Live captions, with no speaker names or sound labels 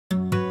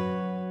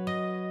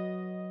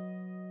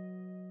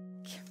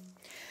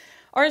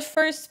Our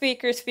first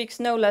speaker speaks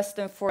no less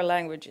than 4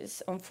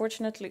 languages.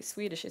 Unfortunately,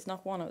 Swedish is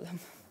not one of them.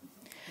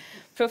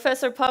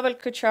 Professor Pavel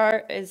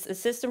Kuchař is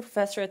assistant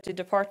professor at the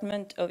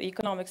Department of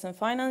Economics and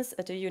Finance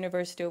at the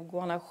University of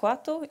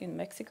Guanajuato in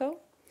Mexico.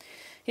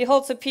 He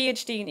holds a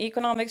PhD in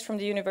economics from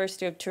the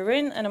University of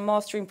Turin and a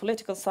master in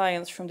political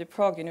science from the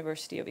Prague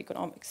University of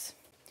Economics.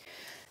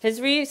 His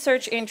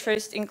research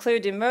interests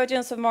include the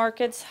emergence of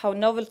markets, how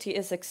novelty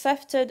is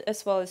accepted,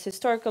 as well as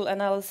historical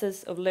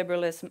analysis of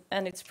liberalism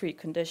and its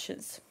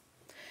preconditions.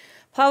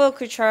 Pavel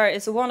Kuchař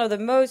is one of the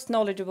most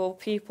knowledgeable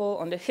people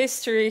on the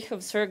history of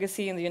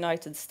surrogacy in the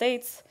United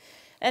States,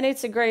 and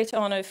it's a great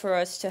honor for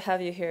us to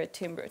have you here at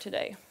Timbro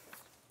today.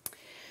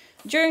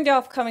 During the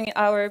upcoming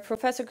hour,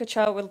 Professor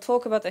Kuchař will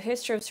talk about the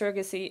history of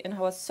surrogacy and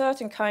how a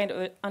certain kind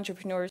of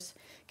entrepreneurs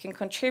can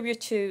contribute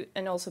to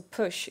and also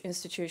push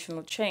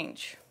institutional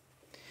change.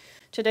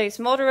 Today's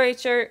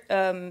moderator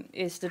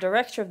is the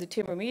director of the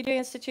Timbro Media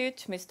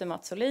Institute, Mr.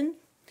 Mats Olin,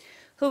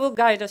 who will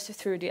guide us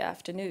through the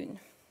afternoon.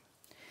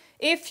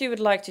 If you would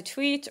like to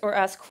tweet or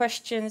ask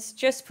questions,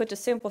 just put a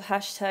simple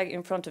hashtag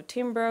in front of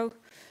Timbro,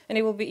 and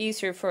it will be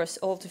easier for us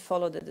all to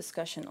follow the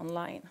discussion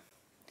online.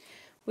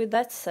 With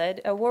that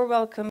said, a warm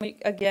welcome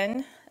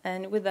again,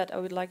 and with that I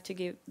would like to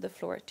give the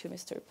floor to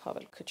Mr.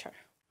 Pavel Kuchař.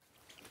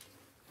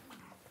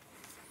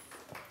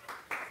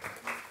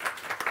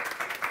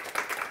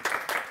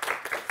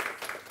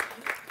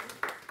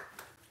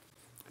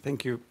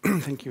 Thank you.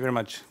 Thank you very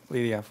much,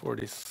 Lydia, for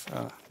this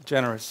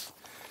generous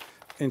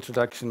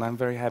introduction. I'm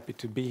very happy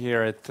to be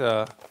here at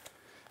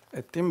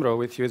Timbro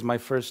with you. It's my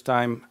first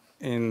time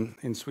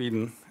in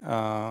Sweden,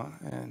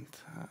 and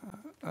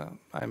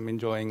I'm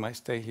enjoying my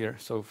stay here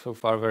so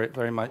far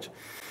very much.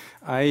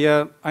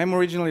 I'm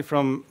originally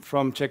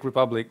from Czech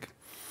Republic,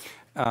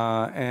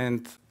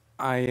 and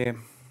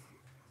I'm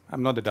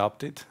not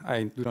adopted.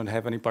 I do not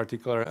have any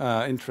particular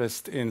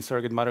interest in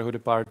surrogate motherhood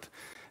apart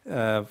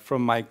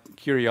from my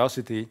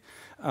curiosity,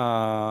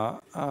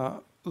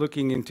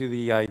 looking into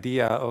the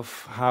idea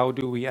of how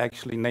do we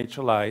actually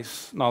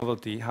naturalize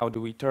novelty, how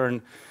do we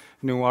turn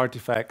new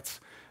artifacts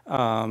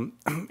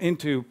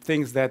into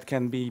things that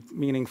can be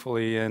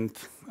meaningfully and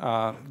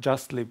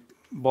justly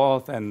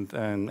bought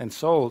and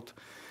sold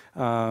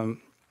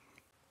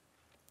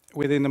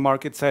within the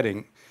market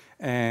setting.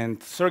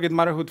 And surrogate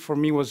motherhood for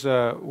me was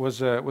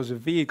a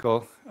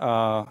vehicle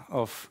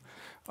of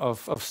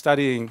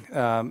studying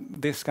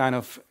this kind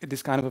of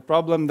a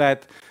problem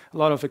that a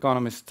lot of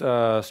economists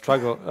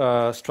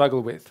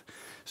struggle with.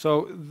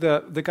 So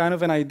the kind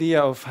of an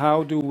idea of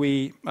how do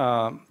we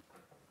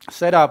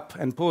set up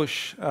and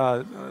push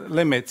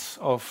limits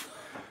of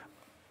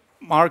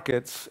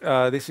markets,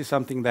 this is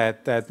something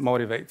that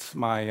motivates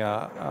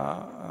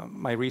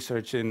my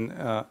research in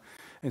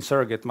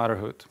surrogate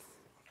motherhood.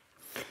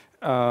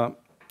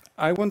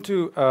 I want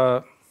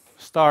to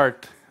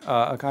start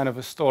a kind of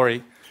a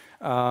story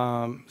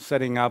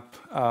setting up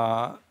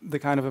the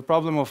kind of a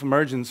problem of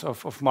emergence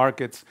of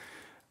markets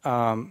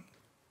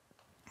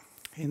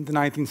in the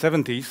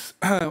 1970s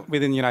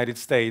within the United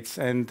States.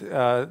 And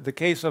the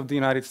case of the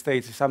United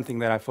States is something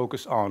that I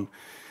focus on.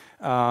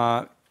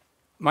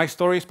 My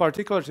story is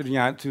particular to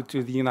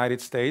the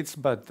United States,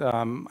 but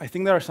I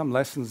think there are some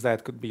lessons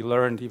that could be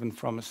learned even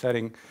from a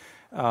setting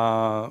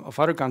of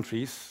other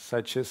countries,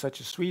 such as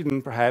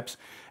Sweden, perhaps.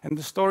 And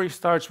the story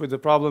starts with the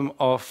problem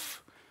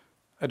of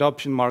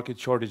adoption market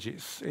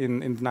shortages in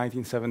the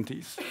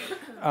 1970s.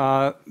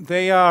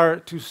 They are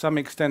to some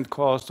extent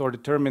caused or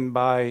determined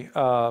by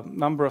a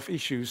number of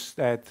issues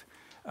that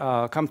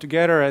come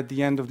together at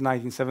the end of the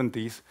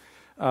 1970s,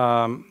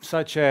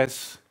 such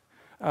as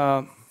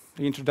the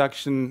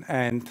introduction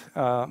and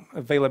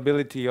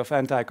availability of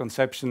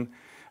anti-conception,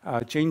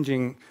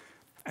 changing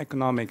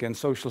economic and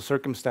social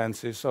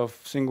circumstances of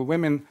single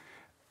women,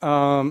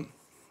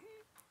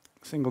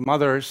 single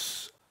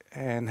mothers,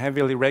 and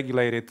heavily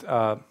regulated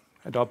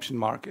adoption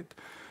market.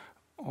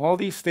 All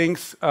these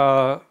things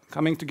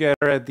coming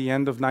together at the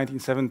end of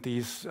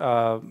 1970s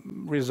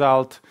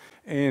result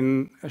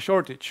in a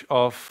shortage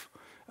of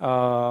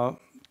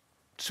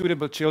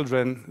suitable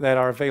children that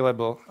are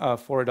available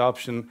for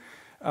adoption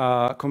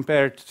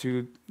compared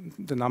to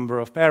the number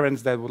of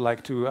parents that would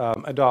like to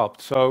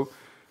adopt. So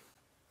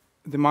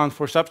demand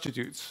for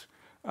substitutes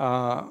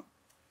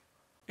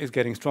is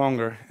getting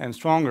stronger and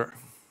stronger.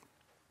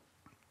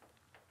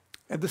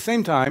 At the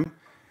same time,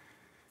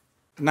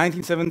 in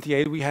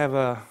 1978, we have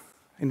a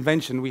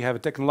invention, we have a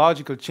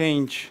technological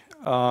change.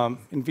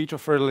 In vitro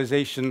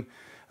fertilization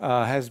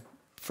has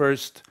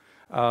first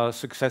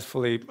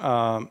successfully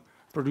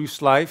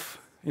produced life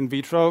in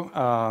vitro.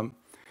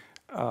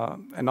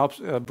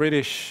 A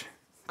British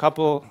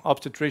couple,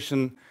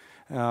 obstetrician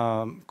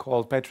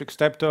called Patrick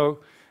Steptoe,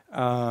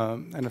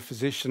 and a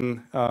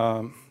physician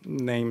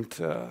named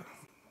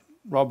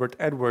Robert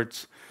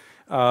Edwards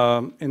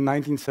in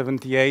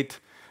 1978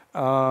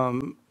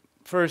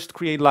 first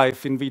create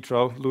life in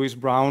vitro. Louis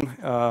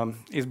Brown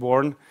is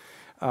born.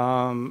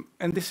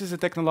 And this is a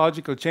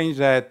technological change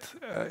that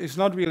is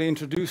not really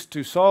introduced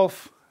to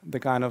solve the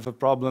kind of a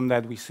problem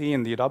that we see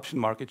in the adoption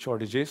market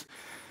shortages.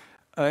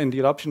 in the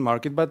adoption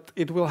market, but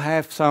it will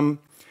have some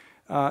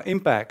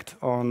impact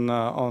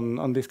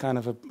on this kind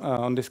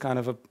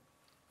of a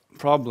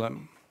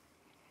problem.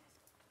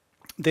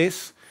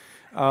 This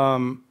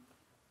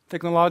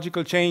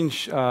technological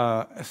change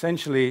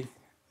essentially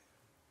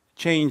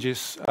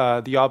changes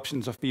the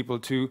options of people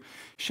to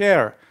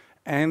share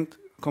and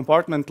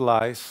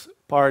compartmentalize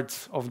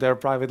parts of their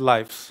private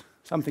lives.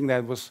 Something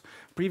that was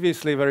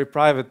previously very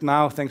private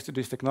now, thanks to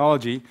this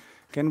technology,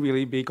 can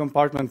really be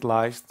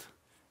compartmentalized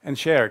and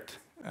shared,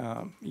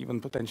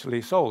 even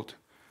potentially sold.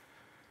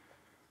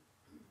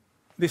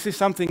 This is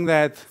something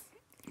that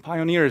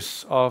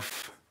pioneers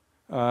of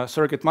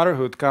surrogate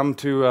motherhood come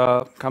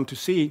to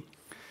see.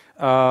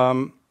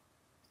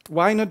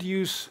 Why not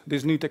use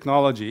this new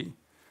technology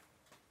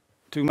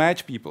to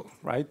match people,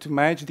 right? To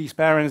match these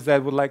parents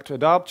that would like to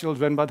adopt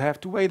children but have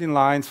to wait in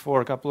lines for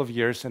a couple of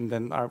years and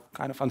then are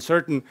kind of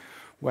uncertain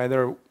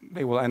whether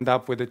they will end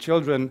up with the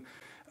children.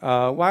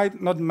 Why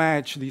not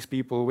match these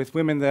people with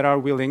women that are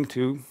willing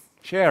to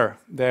share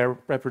their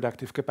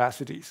reproductive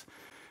capacities?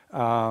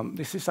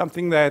 This is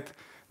something that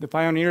the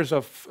pioneers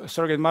of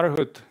surrogate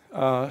motherhood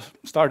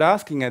start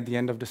asking at the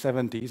end of the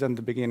 70s and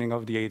the beginning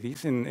of the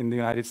 80s in the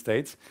United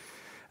States.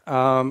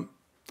 And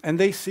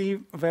they see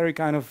a very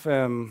kind of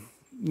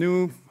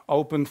new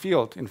open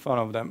field in front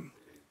of them.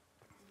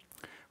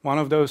 One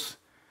of those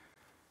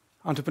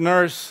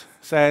entrepreneurs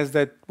says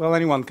that, well,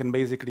 anyone can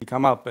basically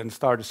come up and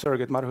start a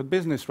surrogate motherhood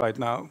business right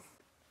now.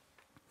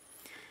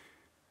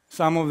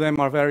 Some of them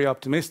are very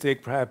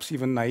optimistic, perhaps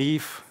even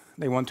naive.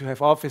 They want to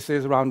have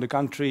offices around the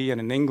country and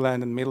in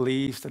England and Middle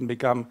East and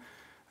become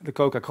the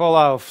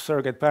Coca-Cola of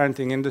surrogate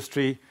parenting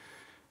industry.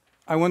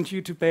 I want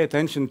you to pay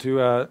attention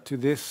to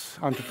this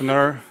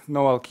entrepreneur,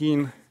 Noel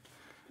Keane,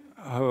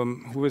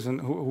 who was an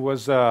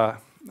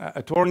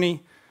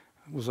attorney,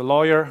 was a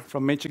lawyer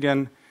from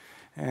Michigan,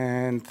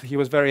 and he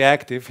was very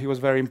active. He was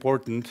very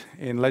important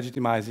in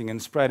legitimizing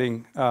and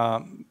spreading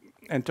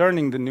and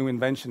turning the new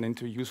invention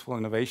into useful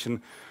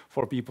innovation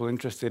for people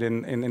interested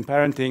in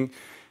parenting.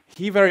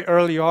 He very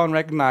early on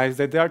recognized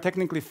that there are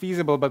technically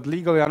feasible but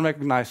legally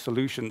unrecognized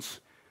solutions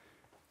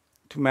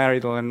to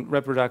marital and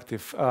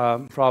reproductive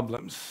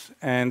problems.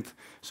 And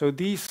so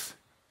these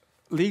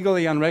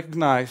legally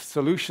unrecognized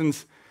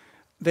solutions,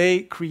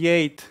 they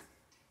create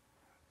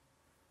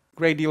a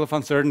great deal of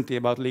uncertainty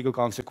about legal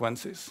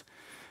consequences.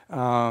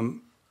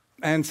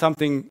 And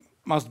something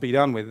must be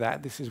done with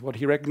that. This is what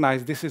he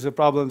recognized. This is a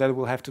problem that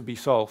will have to be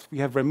solved. We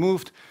have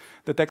removed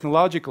the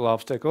technological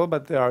obstacle,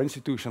 but there are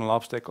institutional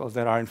obstacles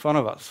that are in front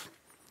of us.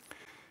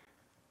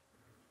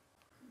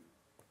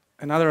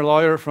 Another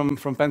lawyer from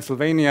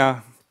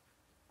Pennsylvania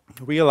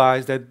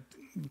realized that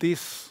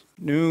this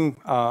new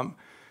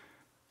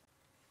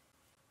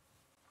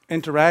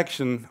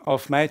interaction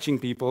of matching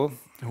people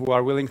who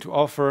are willing to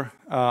offer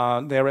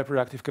their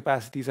reproductive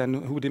capacities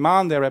and who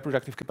demand their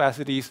reproductive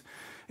capacities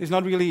is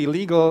not really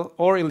illegal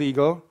or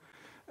illegal.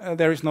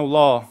 There is no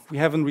law. We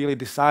haven't really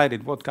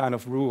decided what kind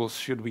of rules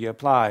should we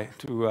apply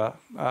to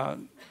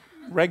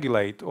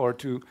regulate or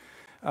to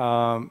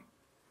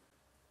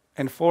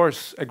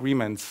enforce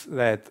agreements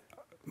that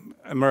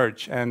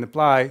emerge and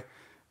apply.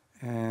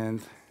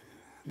 And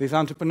this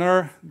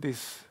entrepreneur,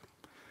 this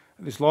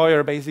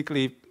lawyer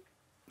basically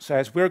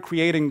says, we're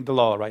creating the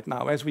law right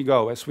now as we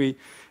go. As we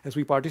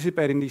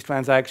participate in these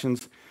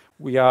transactions,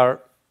 we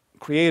are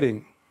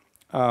creating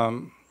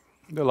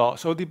the law.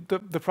 So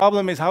the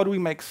problem is, how do we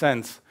make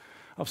sense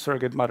of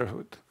surrogate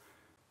motherhood?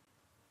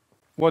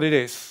 What it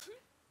is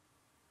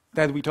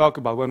that we talk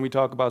about when we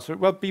talk about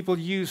surrogate. Well, people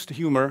used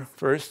humor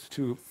first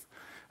to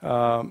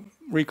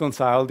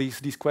reconcile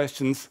these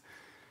questions,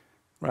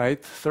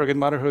 right? Surrogate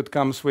motherhood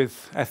comes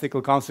with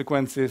ethical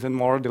consequences and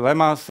moral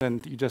dilemmas,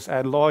 and you just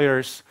add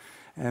lawyers,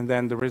 and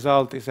then the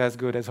result is as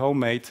good as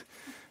homemade.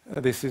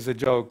 This is a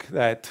joke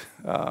that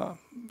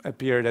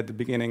appeared at the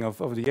beginning of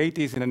the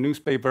 80s in a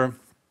newspaper.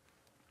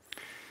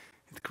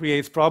 It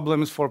creates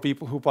problems for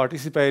people who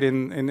participate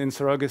in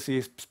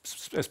surrogacy,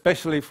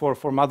 especially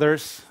for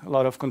mothers, a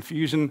lot of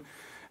confusion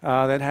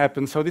that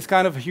happens. So this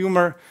kind of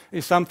humor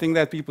is something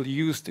that people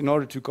used in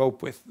order to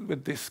cope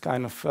with this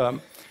kind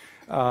of,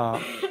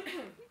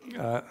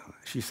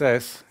 she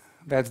says,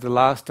 that's the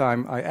last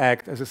time I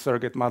act as a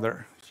surrogate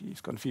mother. She's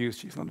confused,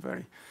 she's not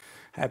very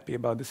happy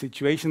about the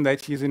situation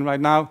that she's in right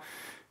now.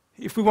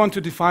 If we want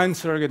to define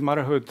surrogate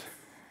motherhood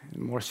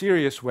in a more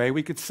serious way,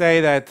 we could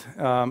say that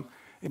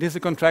it is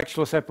a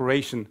contractual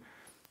separation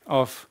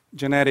of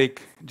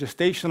genetic,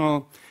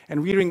 gestational,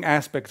 and rearing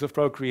aspects of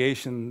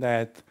procreation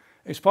that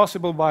is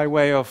possible by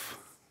way of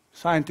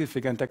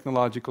scientific and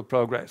technological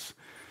progress.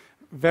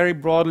 Very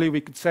broadly,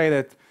 we could say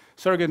that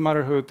surrogate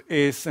motherhood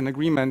is an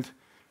agreement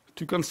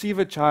to conceive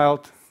a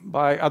child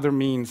by other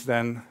means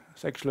than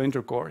sexual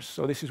intercourse.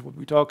 So this is what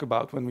we talk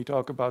about when we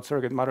talk about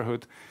surrogate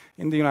motherhood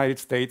in the United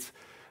States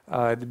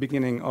at the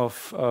beginning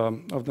of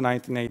the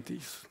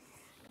 1980s.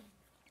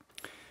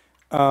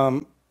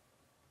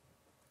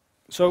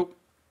 So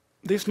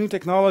this new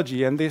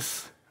technology and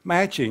this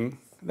matching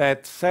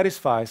that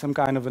satisfies some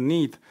kind of a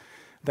need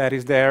that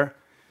is there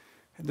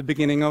at the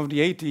beginning of the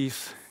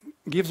 80s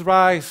gives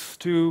rise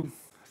to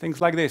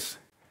things like this.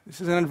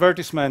 This is an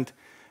advertisement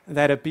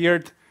that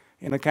appeared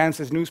in a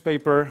Kansas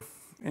newspaper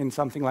in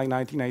something like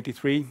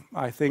 1983,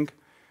 I think.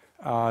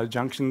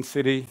 Junction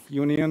City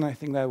Union, I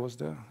think that was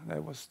the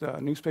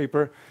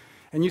newspaper.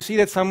 And you see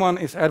that someone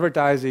is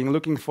advertising,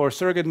 looking for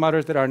surrogate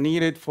mothers that are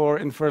needed for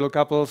infertile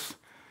couples,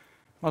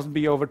 must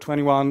be over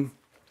 21,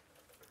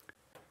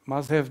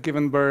 must have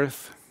given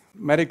birth,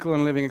 medical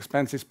and living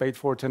expenses paid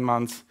for 10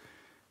 months,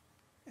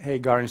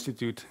 Hagar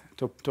Institute,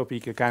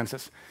 Topeka,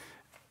 Kansas.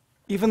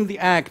 Even the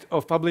act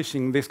of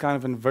publishing this kind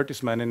of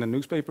advertisement in a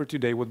newspaper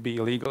today would be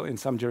illegal in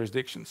some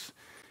jurisdictions.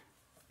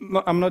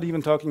 No, I'm not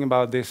even talking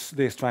about this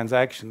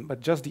transaction,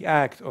 but just the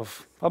act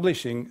of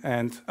publishing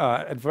and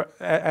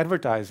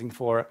advertising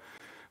for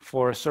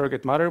a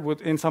surrogate mother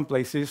would, in some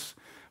places,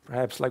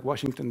 perhaps like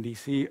Washington,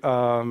 D.C.,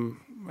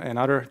 and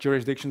other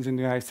jurisdictions in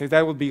the United States,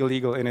 that would be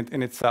illegal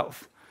in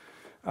itself.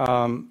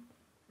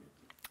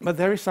 But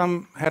there is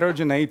some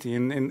heterogeneity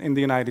in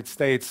the United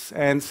States,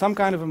 and some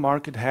kind of a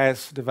market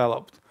has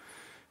developed.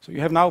 So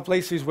you have now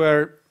places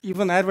where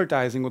even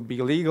advertising would be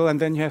illegal, and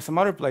then you have some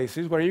other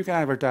places where you can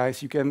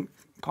advertise, you can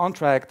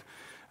contract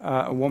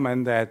a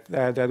woman that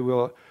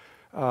will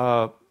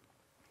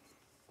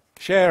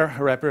share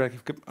her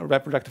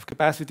reproductive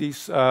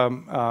capacities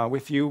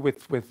with you,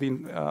 with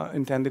the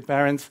intended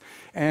parents,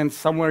 and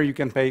somewhere you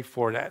can pay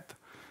for that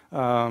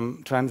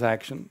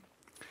transaction.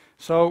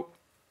 So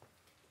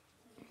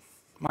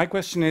my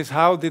question is,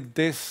 how did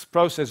this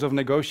process of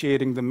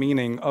negotiating the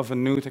meaning of a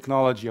new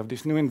technology, of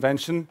this new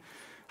invention,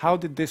 how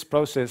did this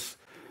process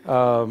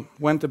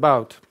went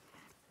about?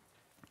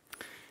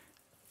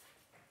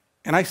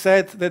 And I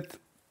said that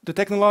the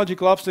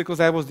technological obstacles,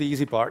 that was the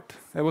easy part.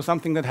 That was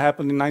something that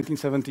happened in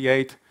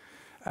 1978.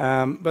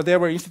 But there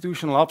were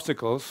institutional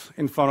obstacles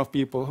in front of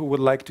people who would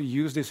like to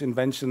use this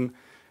invention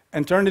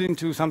and turn it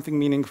into something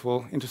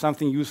meaningful, into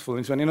something useful,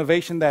 into an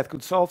innovation that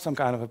could solve some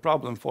kind of a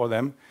problem for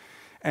them.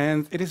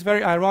 And it is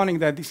very ironic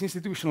that these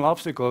institutional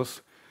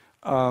obstacles,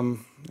 I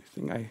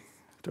think I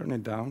turn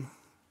it down,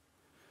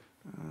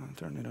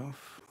 turn it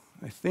off.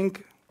 I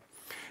think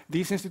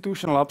these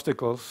institutional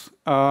obstacles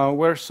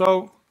were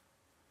so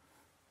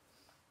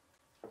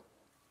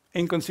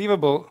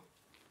inconceivable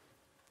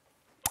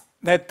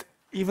that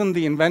even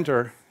the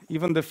inventor,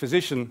 even the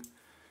physician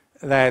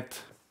that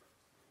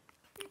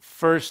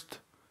first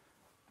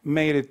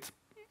made it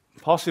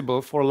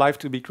possible for life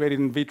to be created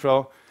in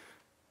vitro,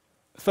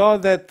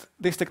 thought that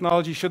this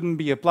technology shouldn't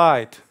be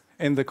applied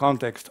in the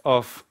context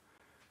of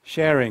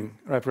sharing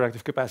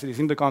reproductive capacities,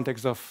 in the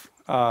context of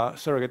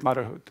surrogate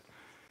motherhood.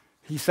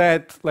 He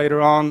said later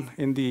on,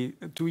 in the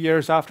 2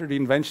 years after the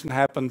invention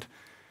happened,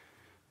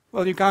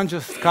 well, you can't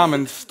just come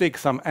and stick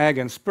some egg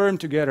and sperm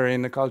together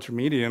in a culture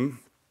medium.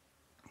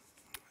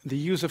 The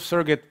use of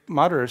surrogate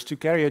mothers to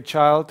carry a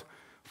child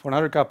for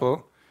another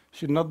couple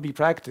should not be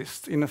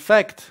practiced. In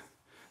effect,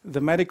 the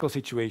medical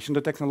situation,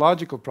 the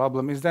technological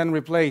problem, is then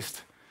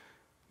replaced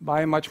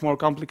by a much more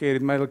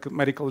complicated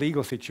medical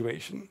legal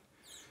situation.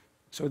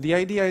 So the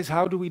idea is,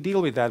 how do we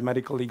deal with that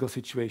medical legal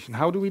situation?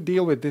 How do we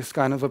deal with this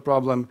kind of a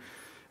problem?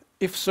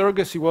 If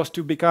surrogacy was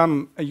to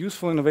become a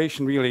useful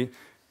innovation, really,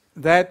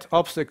 that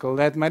obstacle,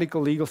 that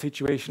medical legal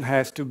situation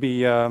has to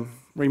be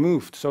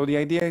removed. So the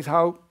idea is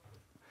how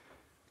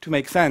to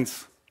make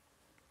sense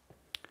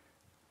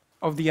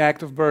of the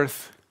act of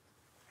birth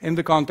in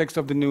the context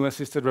of the new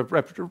assisted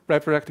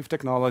reproductive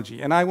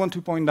technology. And I want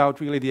to point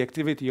out really the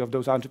activity of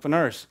those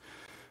entrepreneurs,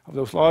 of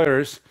those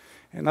lawyers,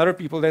 and other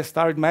people that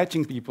started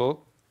matching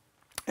people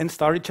and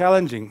started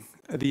challenging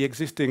the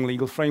existing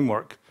legal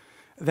framework.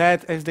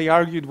 That, as they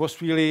argued,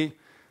 was really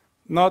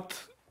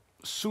not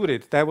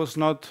suited, that was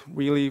not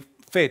really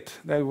fit,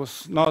 that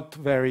was not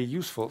very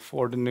useful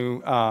for the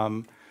new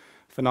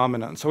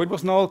phenomenon. So it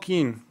was Noel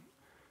Keane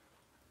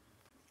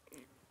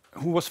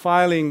who was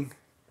filing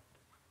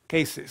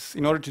cases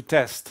in order to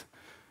test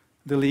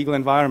the legal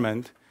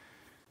environment.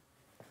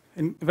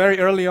 And very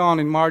early on,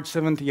 in March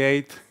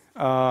 '78,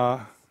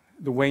 the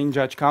Wayne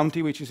Judge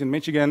County, which is in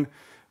Michigan,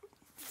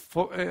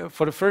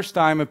 for the first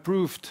time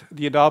approved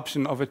the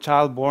adoption of a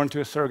child born to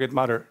a surrogate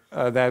mother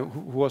who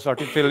was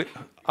artificially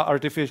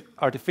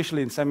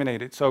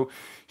inseminated. So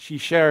she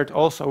shared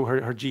also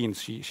her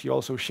genes. She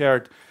also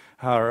shared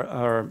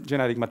her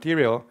genetic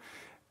material.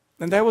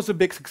 And that was a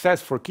big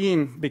success for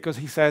Keane, because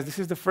he says this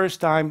is the first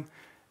time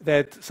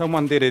that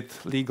someone did it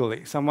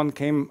legally. Someone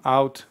came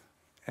out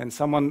and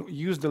someone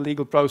used the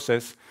legal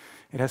process.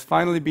 It has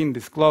finally been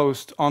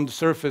disclosed on the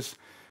surface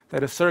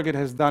that a surrogate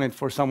has done it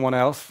for someone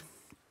else.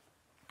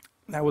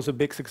 That was a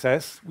big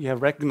success. We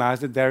have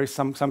recognized that there is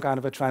some kind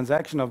of a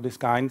transaction of this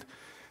kind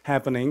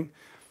happening.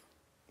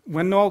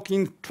 When Noel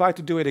Keane tried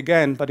to do it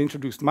again, but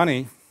introduced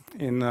money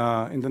in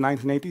the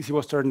 1980s, he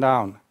was turned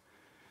down.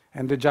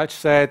 And the judge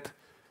said,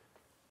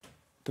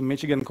 the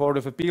Michigan Court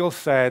of Appeals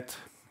said,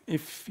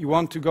 if you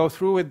want to go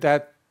through with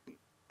that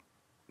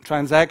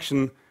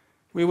transaction,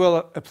 we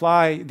will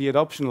apply the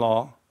adoption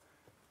law,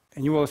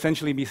 and you will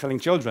essentially be selling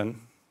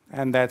children,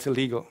 and that's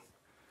illegal.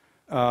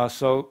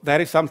 So that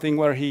is something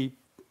where he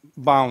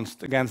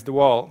bounced against the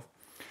wall.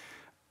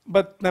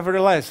 But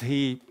nevertheless,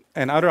 he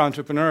and other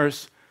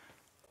entrepreneurs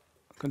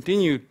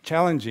continued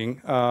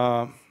challenging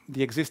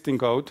the existing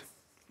code.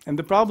 And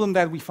the problem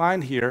that we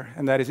find here,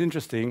 and that is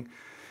interesting,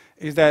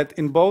 is that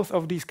in both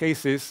of these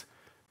cases,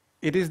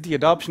 it is the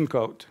adoption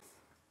code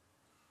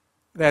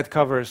that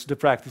covers the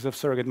practice of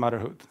surrogate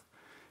motherhood.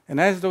 And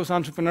as those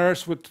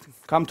entrepreneurs would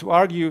come to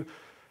argue,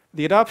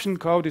 the adoption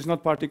code is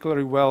not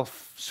particularly well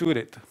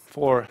suited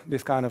for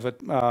this kind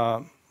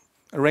of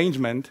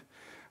arrangement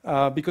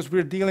because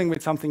we're dealing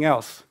with something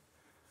else.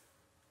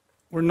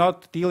 We're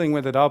not dealing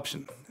with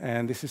adoption,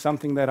 and this is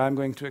something that I'm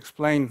going to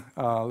explain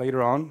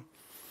later on.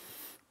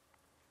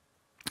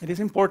 It is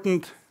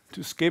important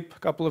to skip a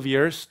couple of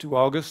years to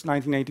August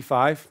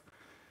 1985,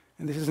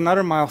 and this is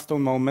another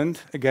milestone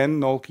moment. Again,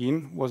 Noel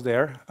Keane was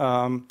there.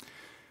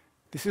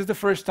 This is the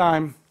first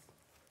time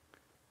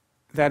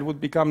that would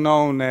become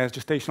known as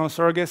gestational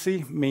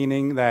surrogacy,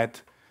 meaning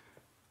that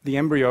the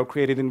embryo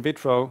created in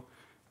vitro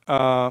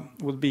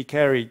would be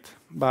carried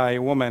by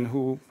a woman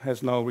who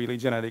has no really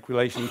genetic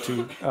relation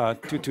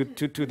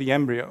to the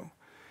embryo.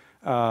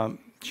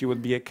 She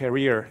would be a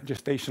carrier,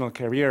 gestational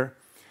carrier.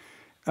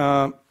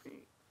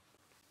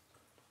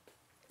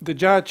 The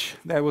judge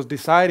that was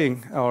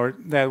deciding or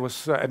that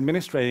was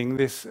administrating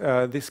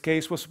this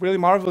case was really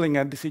marveling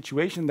at the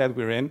situation that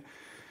we're in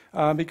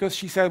because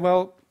she said,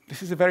 well,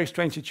 this is a very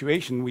strange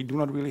situation. We do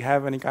not really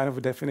have any kind of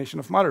a definition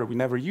of mother. We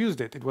never used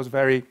it. It was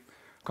very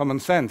common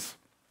sense.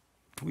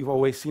 We've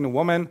always seen a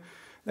woman.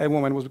 That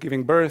woman was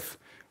giving birth.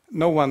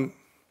 No one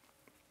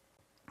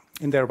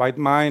in their right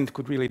mind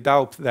could really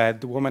doubt that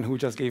the woman who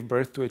just gave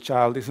birth to a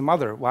child is a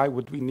mother. Why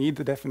would we need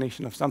the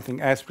definition of something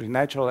as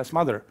preternatural as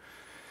mother?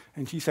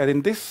 And she said,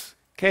 in this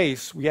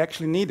case, we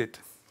actually need it.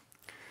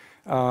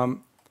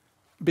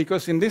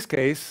 Because in this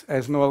case,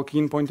 as Noel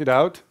Keane pointed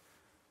out,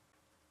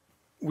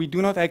 we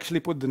do not actually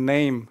put the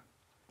name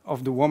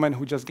of the woman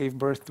who just gave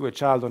birth to a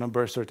child on a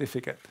birth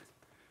certificate.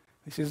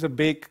 This is a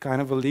big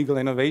kind of a legal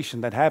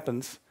innovation that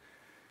happens.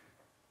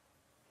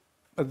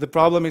 But the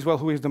problem is, well,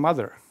 who is the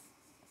mother?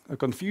 A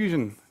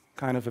confusion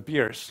kind of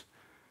appears.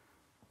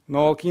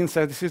 Noel Keane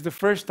said this is the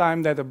first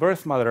time that a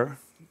birth mother,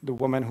 the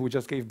woman who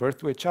just gave birth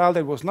to a child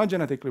that was not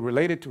genetically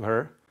related to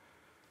her,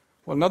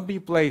 will not be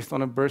placed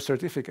on a birth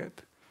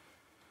certificate.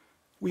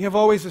 We have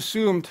always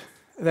assumed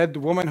that the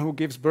woman who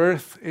gives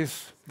birth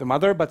is the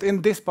mother, but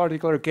in this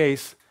particular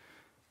case,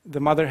 the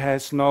mother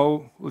has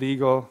no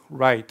legal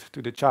right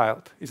to the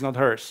child. It's not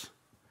hers,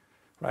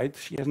 right?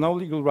 She has no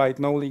legal right,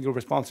 no legal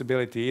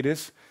responsibility. It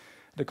is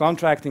the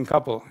contracting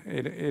couple.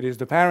 It is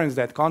the parents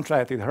that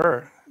contracted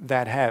her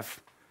that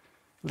have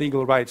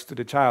legal rights to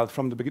the child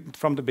from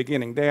the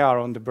beginning. They are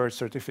on the birth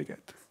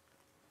certificate.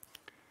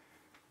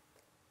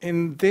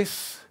 In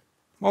this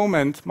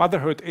moment,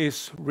 motherhood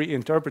is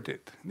reinterpreted.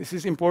 This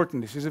is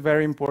important. This is a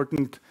very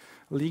important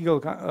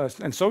legal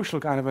and social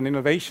kind of an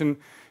innovation,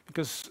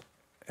 because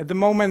at the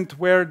moment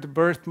where the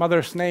birth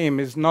mother's name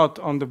is not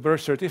on the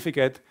birth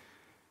certificate,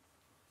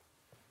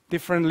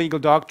 different legal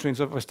doctrines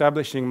of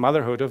establishing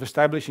motherhood, of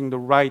establishing the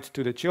right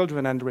to the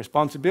children and the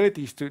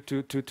responsibilities to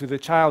the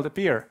child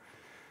appear.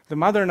 The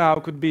mother now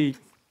could be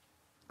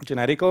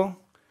genetical.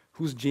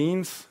 Whose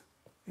genes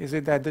is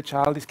it that the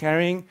child is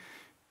carrying?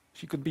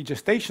 She could be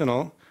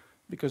gestational,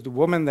 because the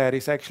woman that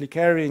is actually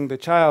carrying the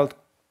child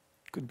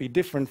could be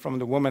different from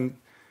the woman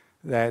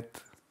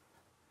that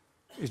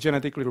is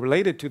genetically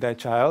related to that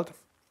child.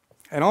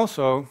 And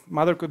also,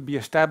 mother could be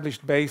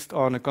established based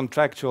on a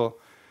contractual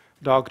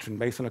doctrine,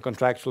 based on a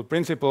contractual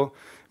principle,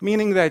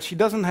 meaning that she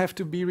doesn't have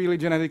to be really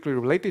genetically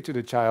related to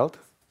the child.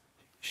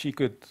 She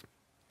could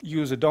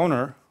use a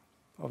donor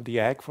of the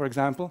egg, for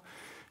example.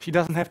 She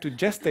doesn't have to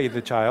gestate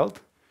the child.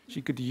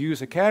 She could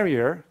use a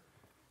carrier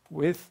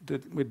with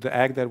the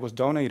egg that was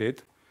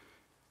donated.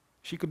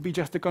 She could be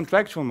just a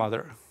contractual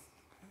mother,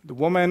 the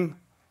woman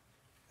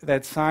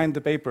that signed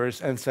the papers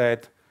and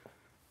said,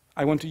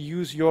 I want to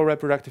use your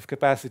reproductive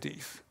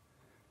capacities,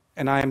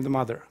 and I am the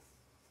mother,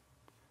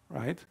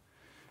 right?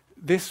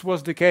 This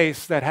was the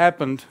case that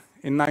happened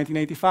in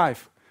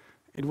 1985.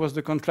 It was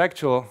the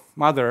contractual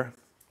mother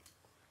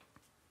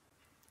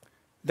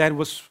that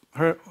was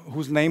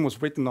whose name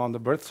was written on the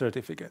birth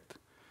certificate.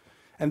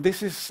 And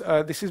this is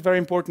very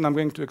important. I'm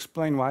going to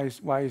explain why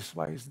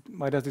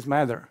does this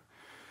matter.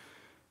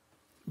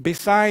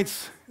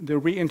 Besides the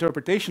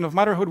reinterpretation of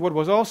motherhood, what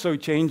was also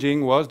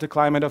changing was the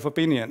climate of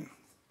opinion.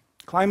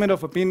 Climate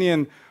of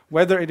opinion,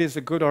 whether it is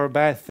a good or a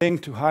bad thing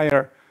to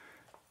hire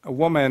a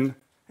woman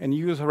and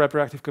use her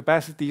reproductive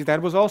capacities,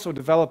 that was also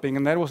developing,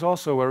 and that was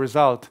also a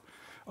result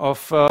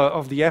of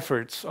the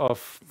efforts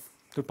of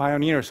the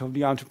pioneers, of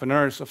the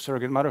entrepreneurs of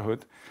surrogate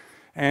motherhood.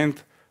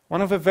 And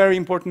one of the very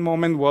important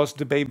moments was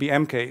the Baby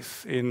M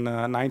case in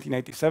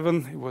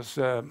 1987. It was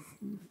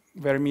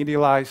very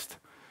medialized.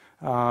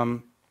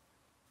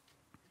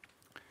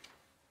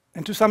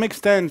 And to some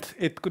extent,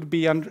 it could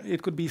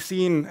be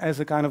seen as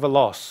a kind of a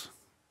loss.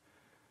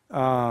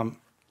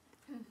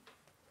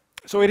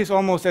 So it is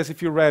almost as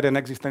if you read an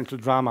existential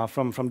drama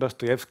from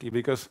Dostoevsky,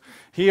 because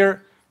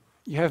here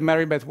you have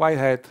Mary Beth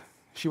Whitehead.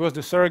 She was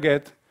the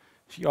surrogate.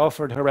 She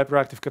offered her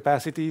reproductive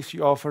capacity. She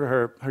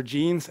offered her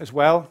genes as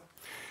well.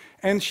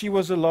 And she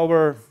was a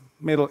lower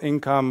middle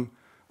income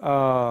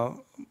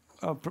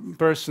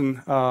person.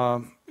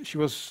 Her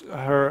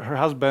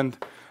husband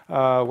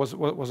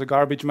was a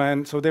garbage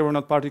man, so they were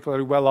not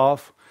particularly well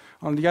off.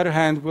 On the other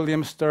hand,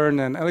 William Stern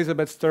and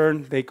Elizabeth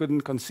Stern, they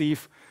couldn't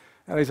conceive.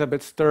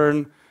 Elizabeth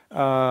Stern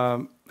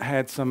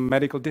had some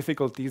medical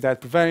difficulties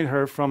that prevented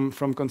her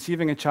from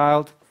conceiving a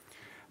child.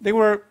 They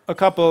were a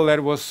couple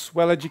that was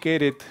well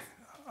educated,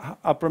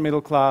 upper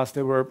middle class.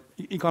 They were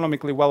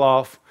economically well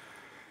off.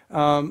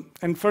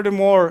 And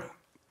furthermore,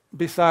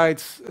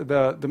 besides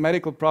the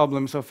medical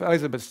problems of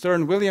Elizabeth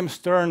Stern, William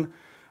Stern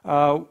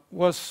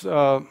was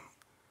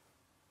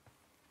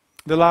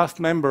the last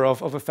member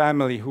of a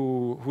family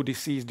who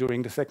deceased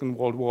during the Second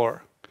World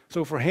War.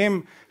 So for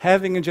him,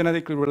 having a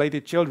genetically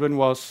related children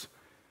was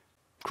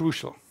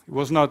crucial. It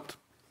was not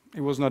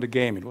a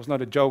game. It was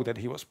not a joke that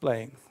he was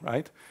playing,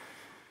 right?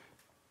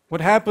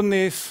 What happened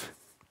is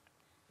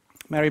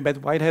Mary Beth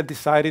Whitehead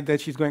decided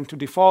that she's going to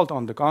default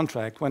on the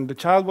contract. When the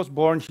child was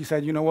born, she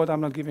said, you know what,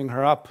 I'm not giving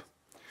her up.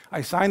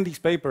 I signed these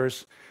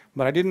papers,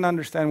 but I didn't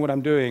understand what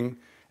I'm doing,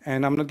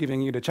 and I'm not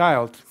giving you the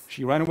child.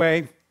 She ran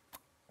away.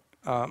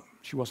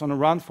 She was on a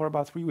run for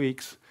about 3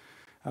 weeks.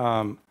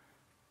 And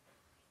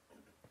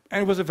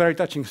it was a very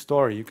touching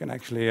story. You can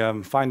actually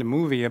find a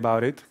movie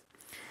about it.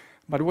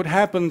 But what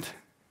happened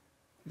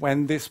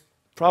when this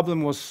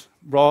problem was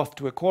brought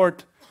to a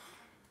court,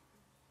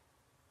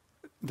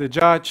 the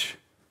judge,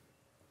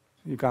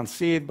 you can't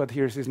see it, but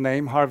here's his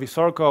name, Harvey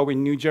Sorko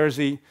in New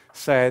Jersey,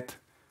 said,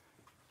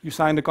 you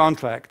signed a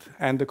contract,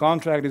 and the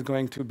contract is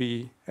going to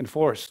be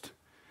enforced.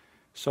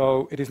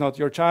 So it is not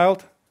your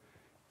child.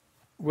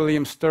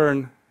 William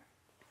Stern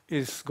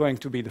is going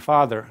to be the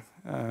father,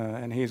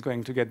 and he is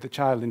going to get the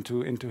child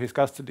into his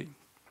custody.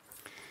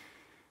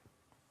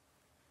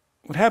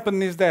 What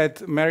happened is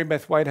that Mary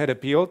Beth Whitehead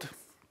appealed,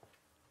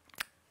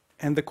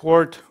 and the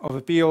Court of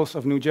Appeals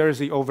of New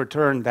Jersey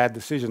overturned that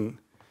decision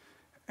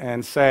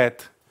and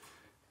said,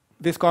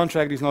 this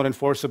contract is not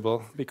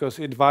enforceable because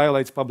it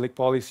violates public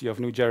policy of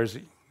New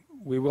Jersey.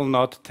 We will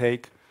not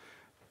take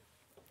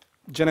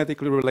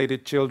genetically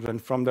related children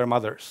from their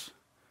mothers.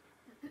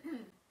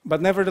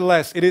 But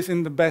nevertheless, it is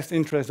in the best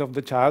interest of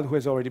the child, who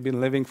has already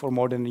been living for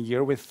more than a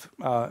year with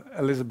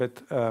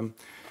Elizabeth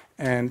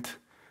and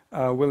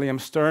William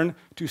Stern,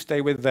 to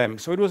stay with them.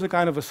 So it was a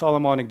kind of a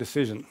Solomonic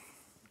decision,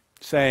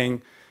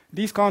 saying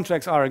these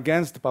contracts are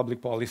against the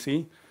public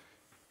policy,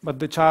 but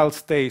the child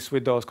stays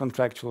with those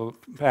contractual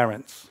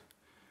parents.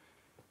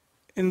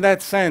 In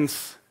that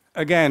sense,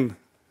 again,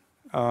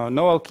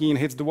 Noel Keane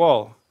hits the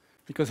wall,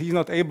 because he's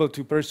not able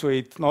to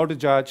persuade nor the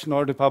judge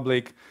nor the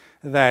public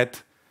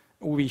that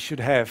we should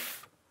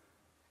have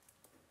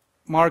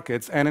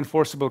markets and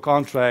enforceable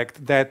contract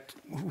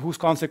whose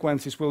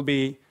consequences will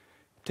be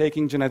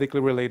taking genetically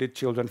related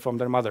children from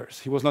their mothers.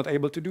 He was not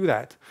able to do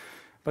that.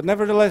 But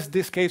nevertheless,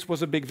 this case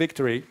was a big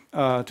victory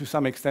to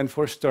some extent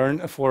for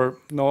Stern, for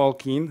Noel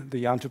Keane,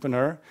 the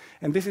entrepreneur.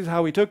 And this is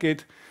how he took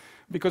it,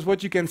 because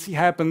what you can see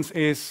happens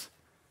is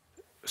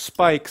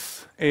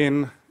spikes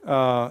in,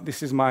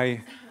 this is my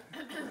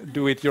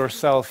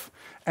do-it-yourself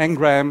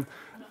engram.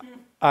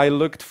 I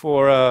looked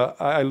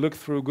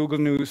through Google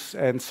News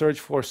and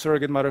searched for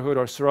surrogate motherhood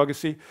or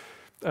surrogacy,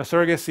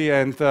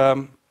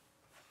 and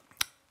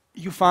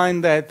you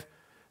find that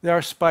there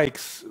are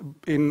spikes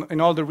in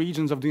all the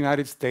regions of the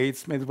United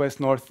States, Midwest,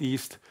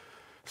 Northeast,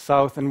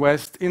 South, and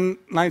West. In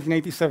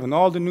 1987,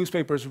 all the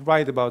newspapers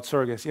write about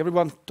surrogacy.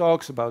 Everyone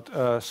talks about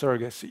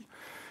surrogacy.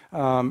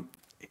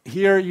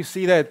 Here you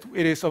see that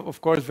it is,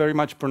 of course, very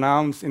much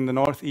pronounced in the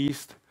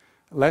Northeast,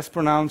 less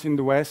pronounced in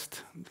the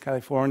West,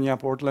 California,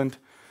 Portland,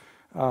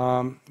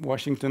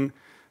 Washington.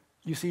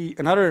 You see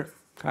another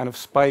kind of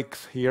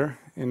spikes here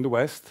in the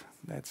West.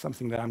 That's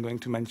something that I'm going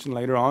to mention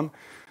later on.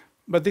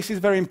 But this is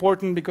very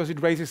important because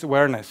it raises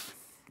awareness.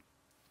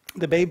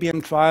 The Baby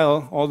M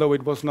trial, although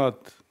it was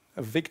not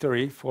a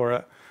victory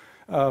for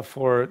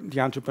the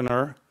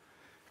entrepreneur,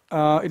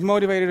 it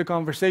motivated a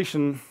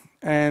conversation,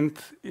 and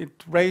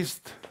it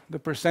raised the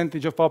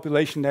percentage of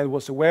population that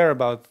was aware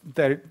about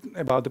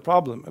the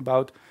problem,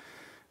 about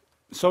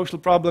social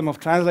problem of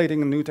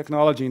translating a new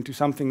technology into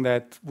something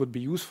that would be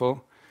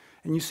useful.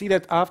 And you see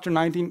that after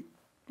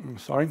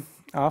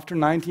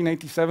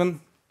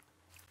 1987,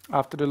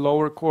 after the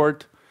lower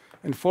court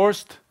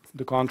enforced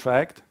the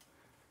contract,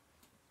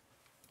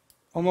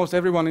 almost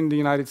everyone in the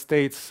United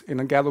States in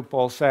a Gallup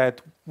poll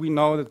said, we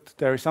know that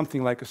there is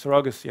something like a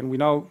surrogacy, and we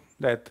know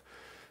that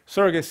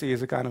surrogacy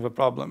is a kind of a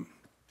problem.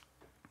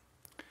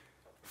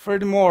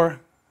 Furthermore,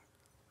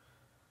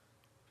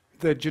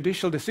 the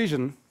judicial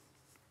decision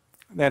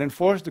that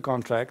enforced the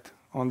contract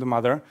on the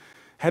mother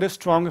had a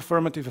strong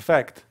affirmative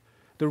effect.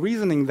 The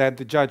reasoning that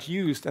the judge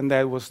used, and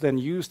that was then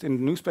used in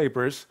the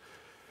newspapers,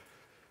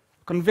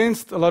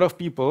 convinced a lot of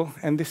people,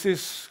 and this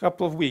is a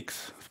couple of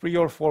weeks, 3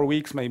 or 4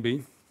 weeks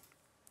maybe,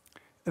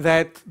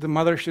 that the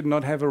mother should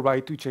not have a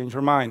right to change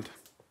her mind,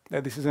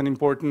 that this is an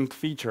important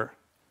feature.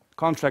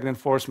 Contract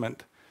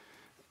enforcement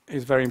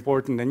is very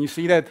important. And you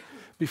see that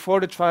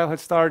before the trial had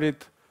started,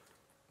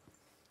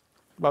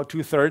 about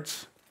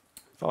 2/3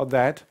 thought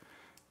that.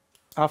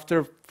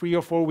 After 3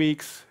 or 4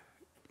 weeks,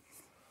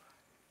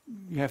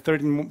 you have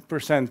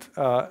 13%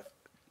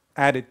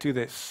 added to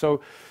this.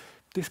 So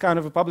this kind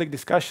of a public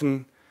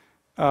discussion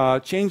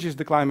changes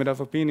the climate of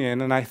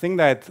opinion, and I think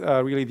that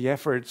really the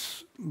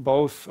efforts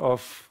both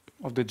of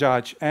the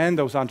judge and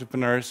those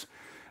entrepreneurs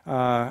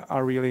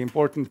are really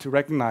important to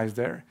recognize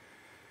there.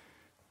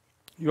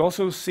 You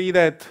also see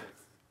that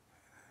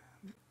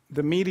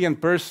the median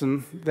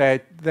person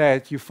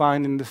that you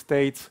find in the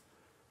States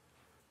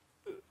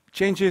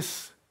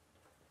changes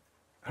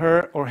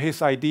her or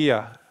his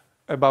idea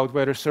about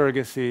whether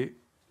surrogacy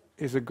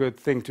is a good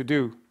thing to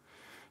do.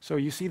 So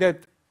you see that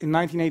in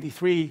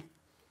 1983,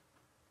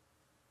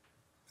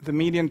 the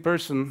median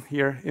person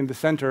here in the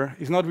center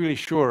is not really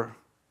sure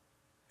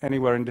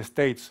anywhere in the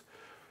States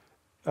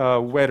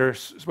whether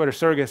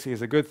surrogacy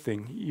is a good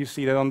thing. You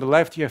see that on the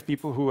left you have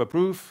people who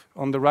approve,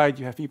 on the right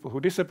you have people who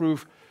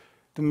disapprove.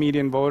 The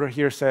median voter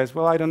here says,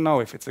 well, I don't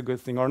know if it's a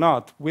good thing or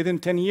not. Within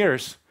 10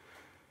 years,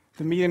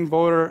 the median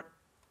voter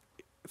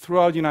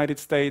throughout the United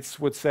States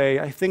would say,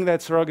 I think that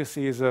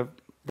surrogacy is a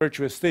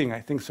virtuous thing. I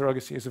think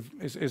surrogacy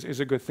is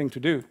a good thing to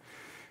do.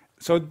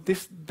 So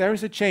there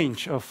is a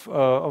change of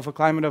a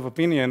climate of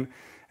opinion.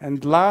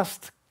 And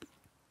last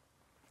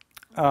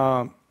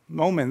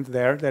moment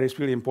there that is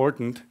really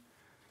important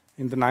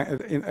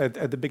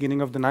at the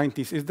beginning of the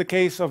 90s is the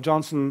case of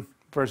Johnson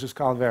versus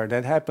Calvert.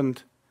 That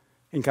happened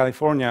in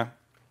California.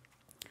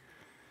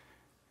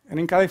 And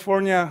in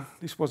California,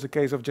 this was a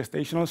case of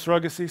gestational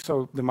surrogacy,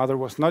 so the mother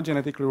was not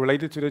genetically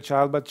related to the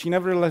child, but she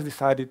nevertheless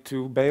decided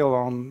to bail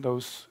on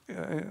those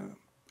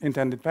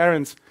intended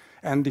parents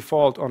and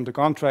default on the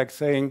contract,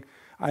 saying,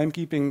 I am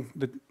keeping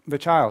the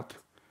child.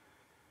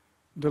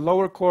 The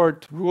lower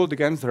court ruled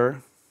against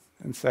her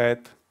and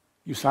said,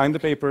 you signed the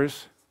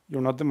papers,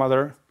 you're not the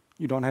mother,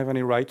 you don't have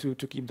any right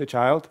to keep the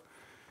child.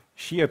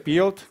 She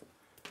appealed.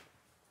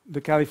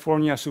 The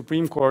California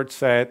Supreme Court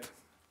said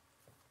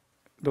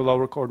the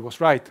lower court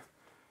was right.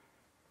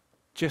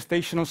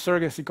 Gestational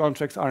surrogacy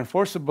contracts are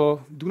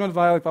enforceable, do not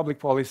violate public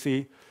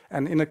policy,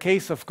 and in a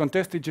case of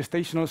contested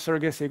gestational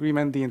surrogacy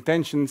agreement, the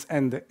intentions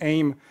and the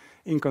aim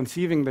in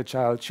conceiving the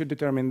child should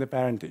determine the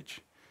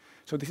parentage.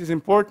 So this is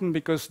important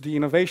because the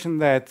innovation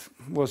that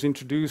was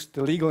introduced,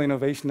 the legal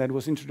innovation that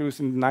was introduced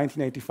in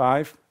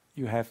 1985,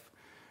 you have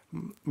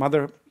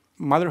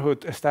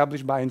motherhood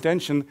established by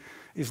intention,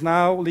 is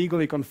now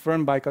legally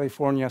confirmed by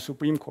California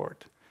Supreme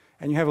Court.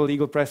 And you have a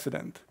legal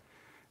precedent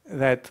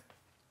that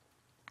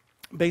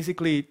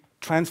basically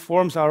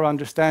transforms our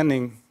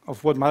understanding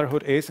of what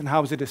motherhood is and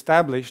how is it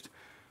established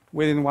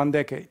within 1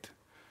 decade.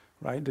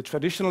 Right? The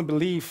traditional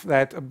belief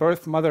that a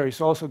birth mother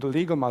is also the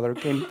legal mother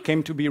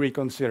came to be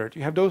reconsidered.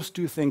 You have those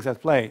two things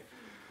at play.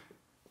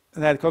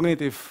 That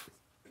cognitive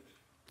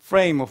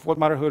frame of what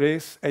motherhood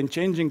is and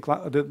changing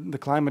the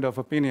climate of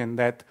opinion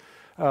that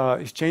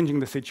is changing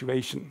the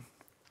situation.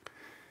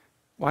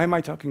 Why am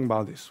I talking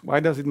about this? Why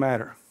does it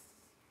matter?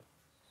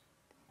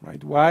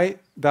 Right? Why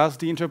does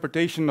the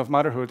interpretation of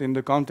motherhood in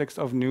the context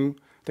of new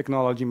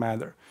technology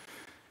matter?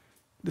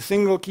 The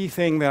single key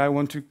thing that I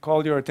want to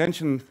call your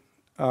attention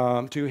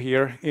to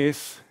here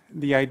is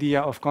the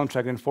idea of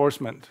contract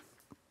enforcement.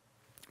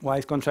 Why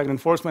is contract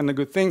enforcement a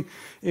good thing?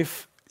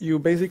 If you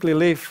basically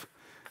live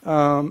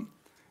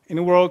in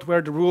a world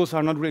where the rules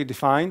are not really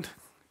defined,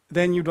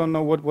 then you don't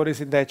know what is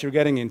it that you're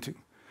getting into.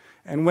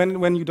 And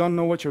when you don't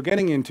know what you're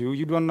getting into,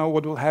 you don't know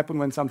what will happen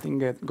when something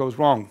goes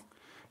wrong.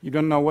 You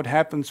don't know what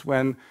happens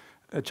when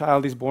a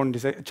child is born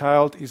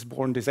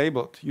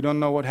disabled. You don't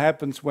know what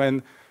happens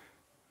when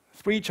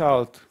 3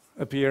 children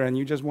appear and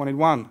you just wanted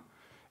 1.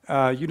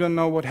 You don't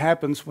know what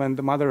happens when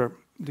the mother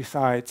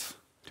decides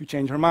to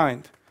change her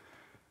mind.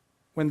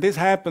 When this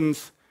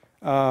happens,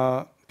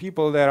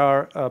 people that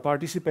are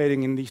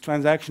participating in these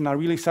transactions are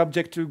really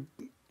subject to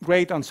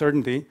great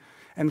uncertainty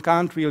and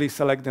can't really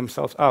select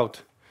themselves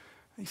out.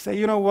 They say,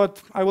 you know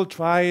what, I will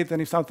try it,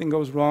 and if something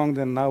goes wrong,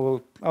 then I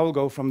will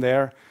go from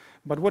there.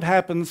 But what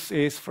happens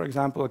is, for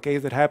example, a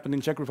case that happened in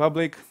Czech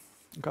Republic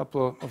a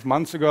couple of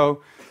months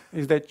ago,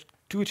 is that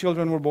 2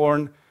 children were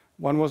born,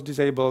 1 was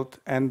disabled,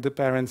 and the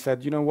parents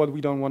said, you know what,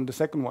 we don't want the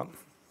second one.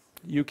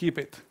 You keep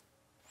it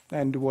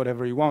and do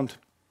whatever you want.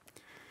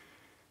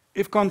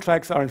 If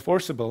contracts are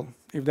enforceable,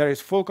 if there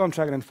is full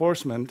contract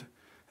enforcement,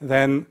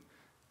 then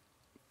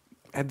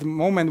at the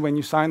moment when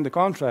you sign the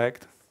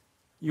contract,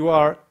 you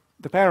are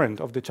the parent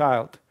of the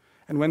child.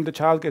 And when the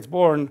child gets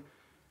born,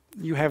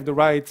 you have the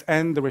rights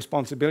and the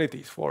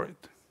responsibilities for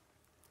it.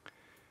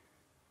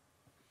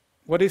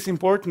 What is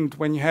important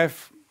when you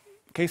have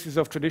cases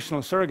of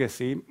traditional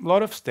surrogacy, a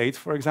lot of states,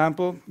 for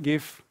example,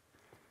 give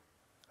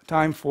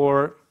time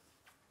for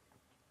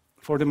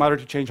the mother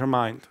to change her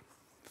mind.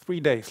 3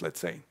 days, let's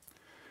say.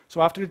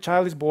 So after the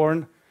child is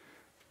born,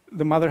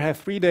 the mother has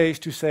 3 days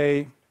to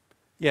say,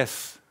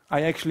 yes,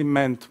 I actually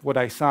meant what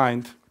I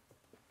signed,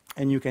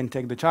 and you can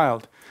take the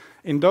child.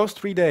 In those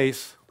 3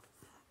 days,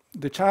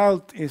 the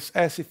child is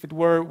as if it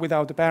were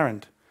without the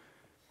parent.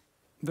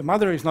 The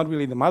mother is not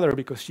really the mother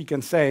because she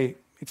can say,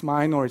 it's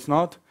mine or it's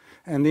not.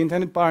 And the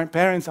intended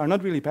parents are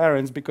not really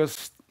parents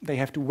because they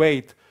have to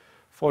wait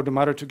for the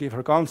mother to give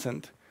her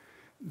consent.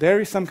 There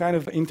is some kind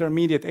of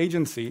intermediate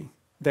agency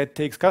that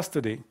takes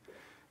custody.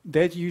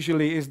 That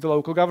usually is the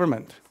local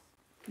government.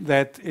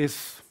 That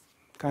is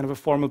kind of a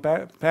formal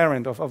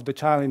parent of the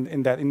child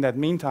in that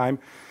meantime.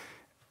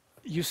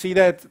 You see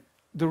that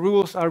the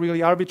rules are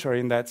really arbitrary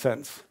in that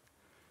sense.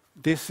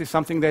 This is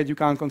something that you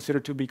can't consider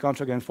to be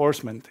contract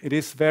enforcement. It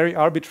is very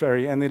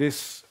arbitrary and it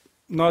is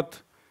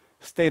not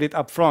stated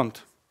up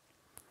front.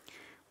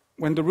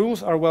 When the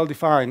rules are well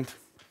defined,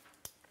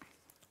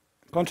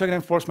 contract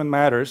enforcement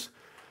matters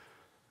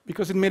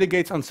because it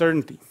mitigates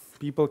uncertainty.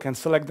 People can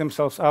select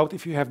themselves out.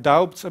 If you have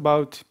doubts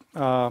about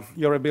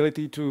your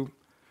ability to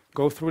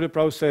go through the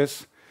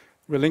process,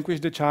 relinquish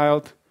the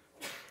child,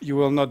 you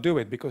will not do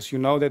it because you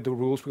know that the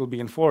rules will be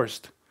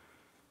enforced.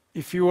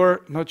 If you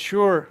are not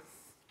sure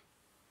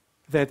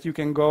that you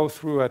can go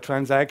through a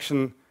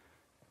transaction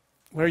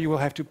where you will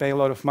have to pay a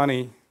lot of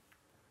money,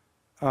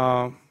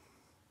 then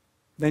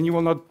you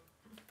will not,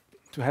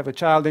 to have a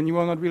child, then you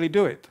will not really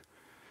do it.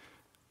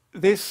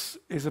 This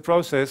is a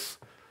process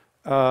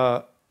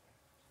that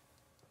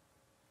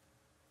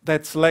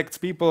selects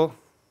people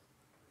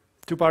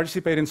to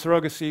participate in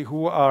surrogacy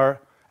who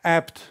are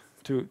apt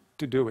to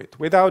do it.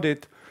 Without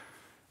it,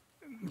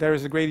 there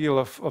is a great deal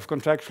of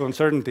contractual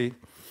uncertainty,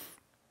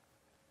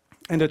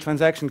 and the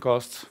transaction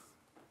costs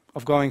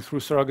of going through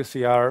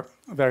surrogacy are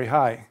very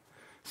high.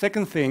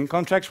 Second thing,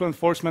 contractual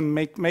enforcement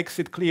makes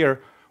it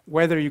clear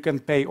whether you can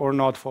pay or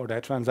not for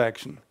that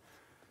transaction.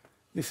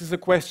 This is a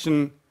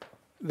question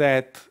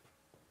that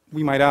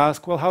we might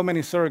ask, well, how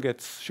many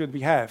surrogates should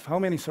we have? How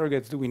many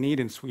surrogates do we need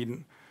in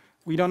Sweden?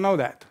 We don't know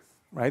that,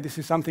 right? This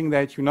is something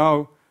that you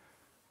know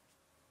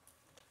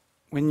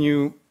when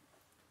you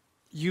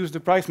use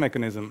the price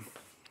mechanism.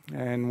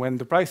 And when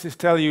the prices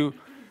tell you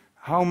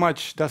how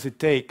much does it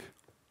take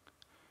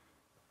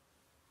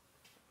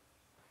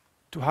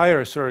to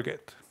hire a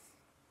surrogate,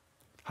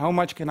 how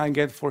much can I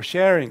get for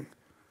sharing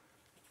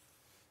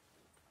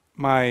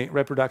my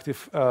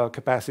reproductive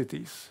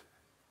capacities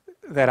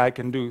that I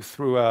can do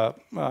through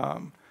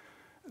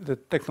the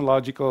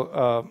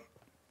technological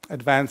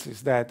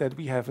advances that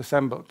we have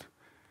assembled.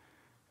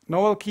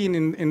 Noel Keane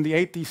in the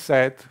 80s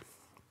said,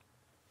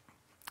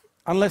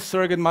 unless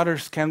surrogate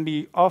mothers can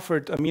be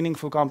offered a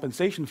meaningful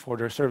compensation for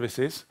their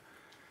services,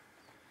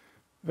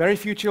 very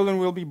few children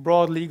will be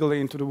brought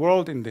legally into the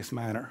world in this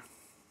manner,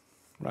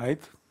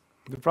 right?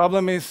 The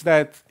problem is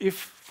that if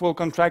full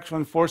contractual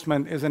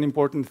enforcement is an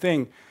important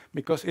thing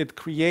because it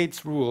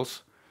creates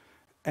rules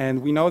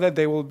and we know that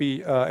they will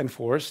be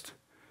enforced,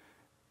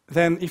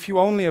 then if you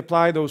only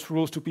apply those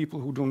rules to people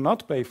who do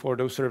not pay for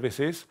those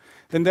services,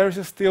 then there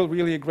is still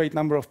really a great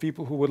number of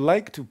people who would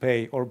like to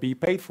pay or be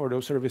paid for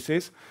those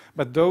services,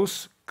 but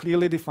those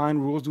clearly defined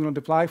rules do not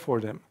apply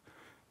for them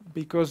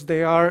because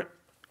they are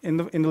in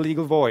the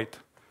legal void.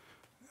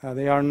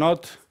 They are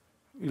not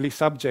really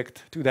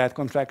subject to that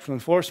contractual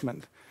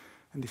enforcement.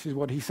 And this is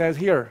what he says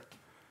here.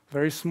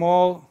 Very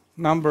small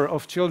number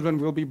of children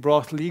will be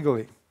brought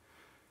legally.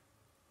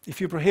 If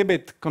you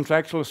prohibit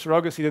contractual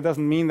surrogacy, that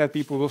doesn't mean that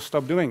people will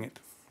stop doing it,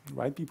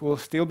 right? People will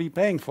still be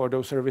paying for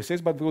those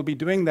services, but will be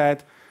doing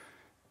that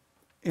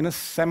in a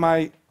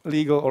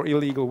semi-legal or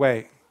illegal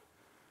way.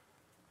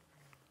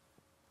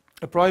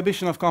 A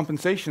prohibition of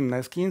compensation,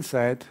 as Keane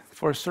said,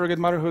 for surrogate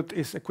motherhood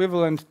is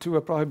equivalent to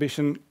a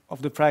prohibition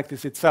of the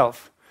practice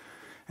itself.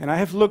 And I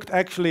have looked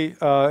actually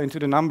into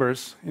the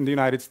numbers in the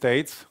United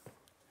States.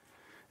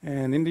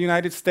 And in the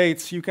United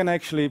States, you can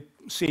actually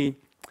see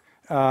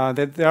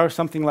that there are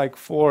something like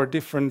 4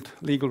 different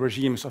legal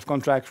regimes of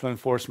contractual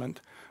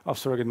enforcement of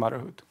surrogate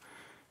motherhood.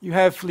 You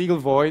have legal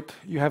void,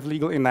 you have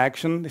legal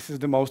inaction. This is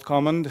the most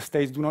common. The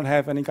states do not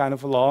have any kind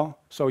of a law,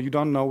 so you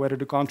don't know whether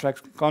the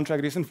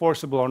contract is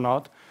enforceable or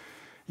not.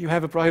 You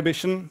have a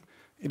prohibition.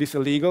 It is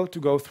illegal to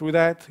go through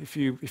that.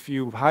 If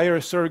you hire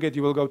a surrogate,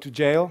 you will go to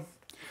jail.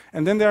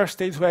 And then there are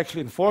states who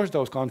actually enforce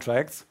those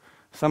contracts.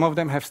 Some of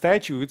them have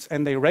statutes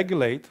and they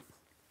regulate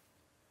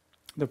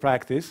the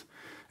practice.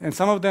 And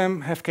some of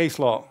them have case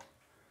law.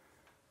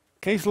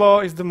 Case law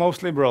is the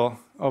most liberal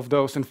of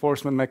those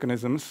enforcement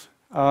mechanisms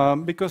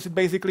because it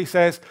basically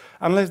says,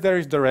 unless there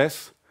is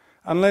duress,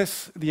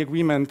 unless the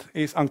agreement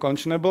is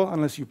unconscionable,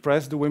 unless you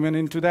press the women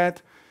into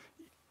that,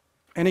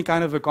 any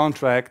kind of a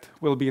contract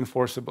will be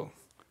enforceable.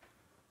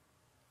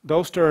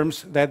 Those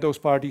terms that those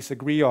parties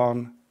agree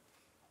on,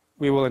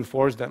 we will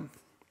enforce them.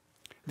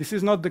 This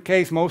is not the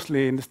case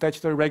mostly in the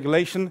statutory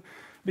regulation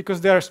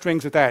because there are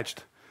strings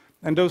attached.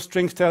 And those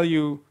strings tell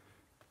you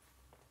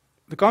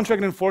the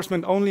contract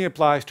enforcement only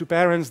applies to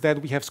parents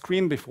that we have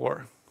screened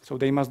before, so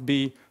they must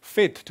be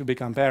fit to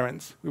become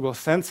parents. We will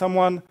send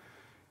someone,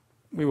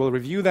 we will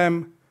review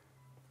them,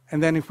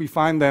 and then if we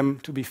find them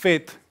to be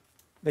fit,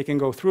 they can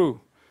go through.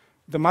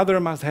 The mother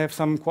must have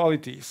some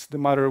qualities. The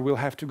mother will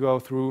have to go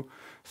through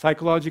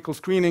psychological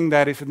screening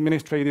that is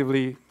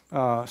administratively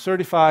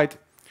certified.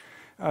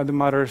 The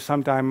mother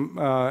sometimes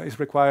is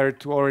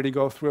required to already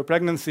go through a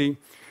pregnancy.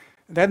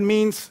 That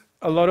means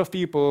a lot of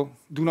people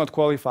do not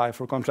qualify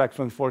for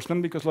contractual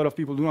enforcement because a lot of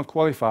people do not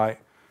qualify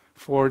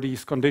for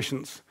these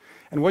conditions.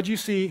 And what you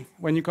see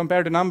when you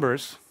compare the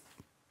numbers,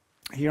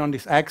 here on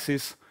this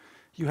axis,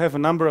 you have a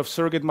number of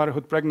surrogate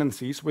motherhood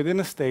pregnancies within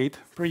a state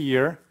per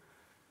year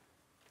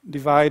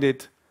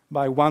divided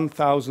by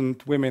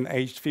 1,000 women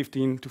aged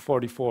 15 to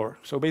 44.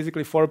 So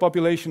basically, for a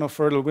population of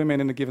fertile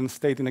women in a given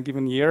state in a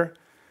given year,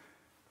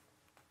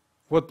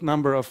 what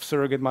number of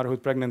surrogate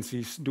motherhood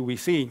pregnancies do we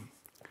see?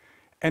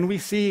 And we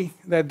see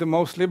that the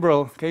most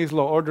liberal case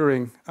law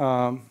ordering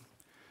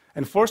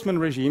enforcement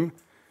regime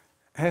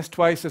has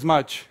twice as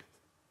much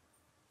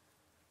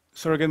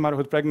surrogate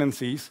motherhood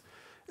pregnancies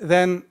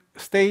than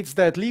states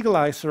that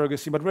legalize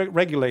surrogacy but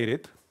regulate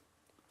it,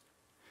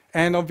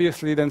 and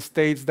obviously then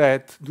states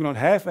that do not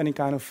have any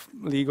kind of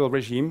legal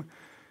regime,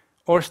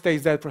 or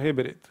states that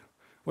prohibit it.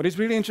 What is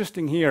really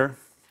interesting here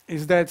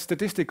is that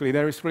statistically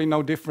there is really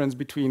no difference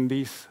between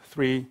these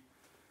three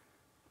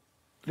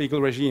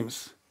legal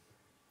regimes.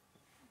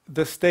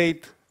 The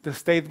state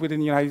within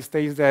the United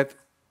States that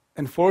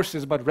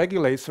enforces but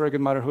regulates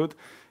surrogate motherhood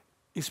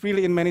is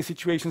really in many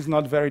situations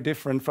not very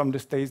different from the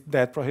states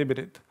that prohibit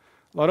it.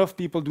 A lot of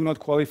people do not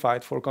qualify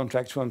for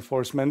contractual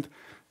enforcement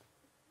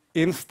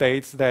in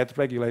states that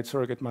regulate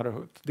surrogate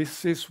motherhood.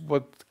 This is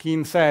what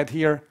Keane said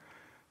here.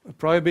 A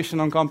prohibition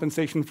on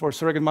compensation for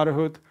surrogate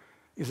motherhood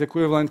is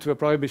equivalent to a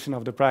prohibition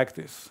of the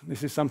practice.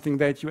 This is something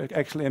that you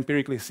actually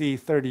empirically see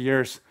 30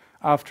 years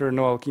after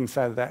Noel Keane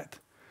said that.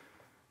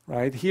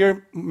 Right?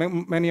 Here,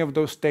 many of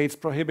those states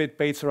prohibit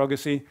paid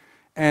surrogacy,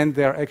 and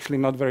they're actually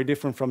not very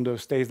different from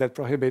those states that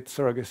prohibit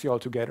surrogacy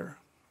altogether.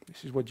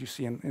 This is what you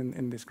see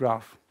in this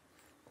graph.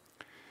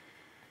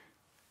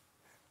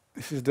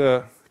 This is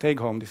the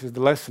take-home, this is the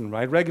lesson,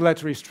 right?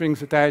 Regulatory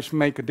strings attached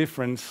make a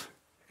difference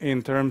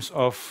in terms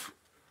of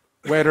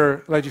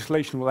whether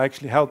legislation will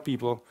actually help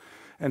people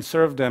and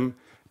serve them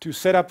to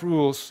set up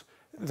rules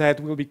that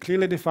will be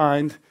clearly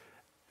defined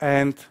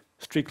and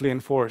strictly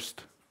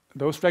enforced.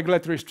 Those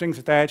regulatory strings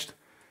attached,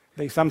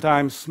 they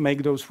sometimes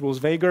make those rules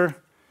vaguer.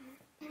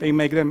 They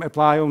make them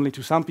apply only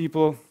to some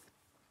people.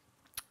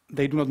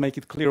 They do not make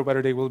it clear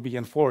whether they will be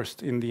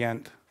enforced in the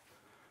end.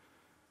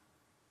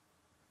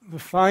 The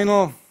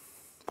final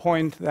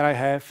point that I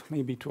have,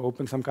 maybe to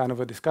open some kind of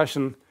a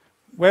discussion,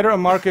 whether a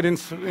market in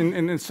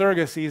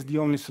surrogacy is the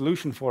only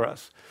solution for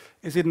us.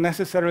 Is it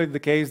necessarily the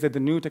case that the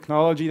new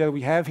technology that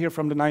we have here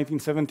from the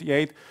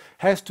 1978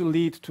 has to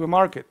lead to a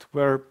market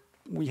where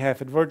we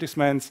have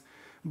advertisements,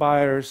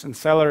 buyers and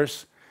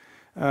sellers?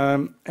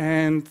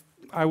 And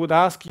I would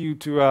ask you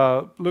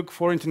to look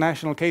for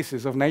international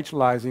cases of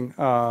naturalizing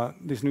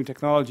this new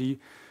technology.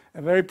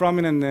 A very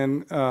prominent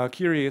and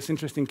curious,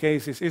 interesting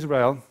case is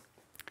Israel.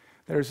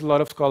 There's a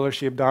lot of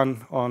scholarship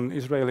done on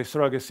Israeli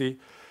surrogacy.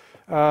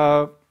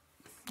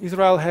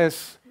 Israel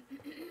has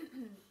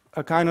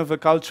a kind of a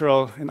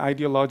cultural and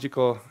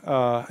ideological,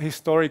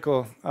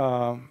 historical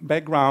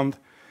background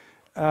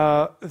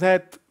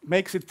that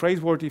makes it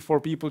praiseworthy for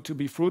people to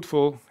be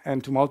fruitful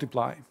and to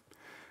multiply.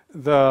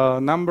 The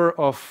number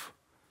of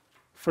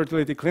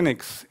fertility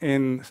clinics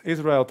in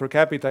Israel per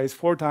capita is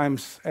 4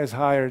 times as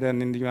higher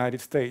than in the United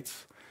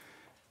States.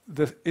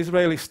 The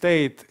Israeli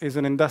state is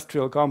an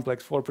industrial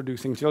complex for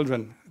producing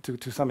children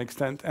to some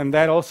extent, and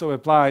that also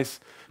applies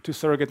to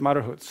surrogate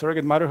motherhood.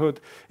 Surrogate motherhood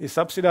is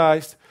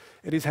subsidized,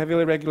 it is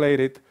heavily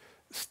regulated,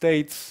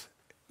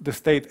 the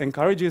state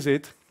encourages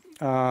it,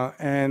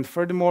 and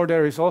furthermore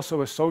there is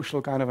also a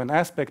social kind of an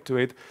aspect to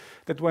it,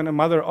 that when a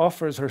mother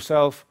offers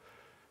herself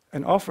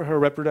and offer her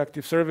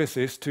reproductive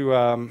services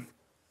to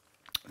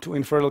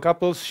infertile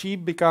couples, she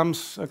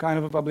becomes a kind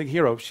of a public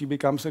hero. She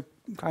becomes a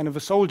kind of a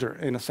soldier,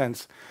 in a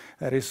sense,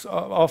 that is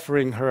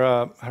offering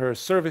her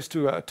service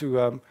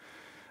to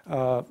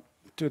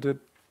the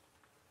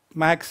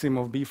maxim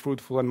of be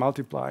fruitful and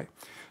multiply.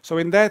 So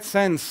in that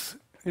sense,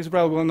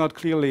 Israel will not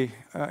clearly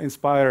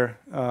inspire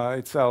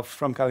itself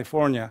from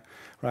California,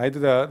 right?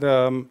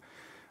 The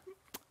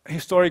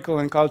historical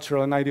and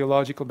cultural and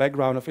ideological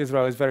background of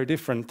Israel is very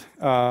different.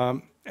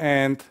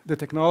 And the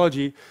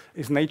technology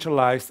is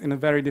naturalized in a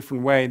very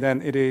different way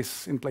than it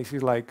is in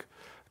places like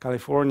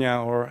California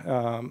or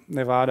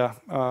Nevada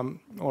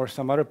or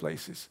some other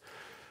places.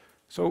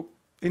 So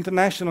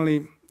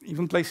internationally,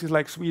 even places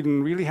like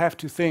Sweden really have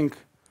to think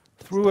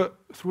through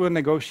a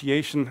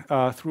negotiation,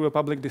 through a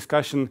public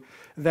discussion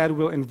that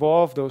will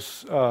involve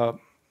those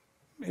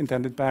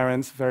intended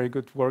parents. Very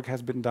good work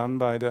has been done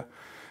by the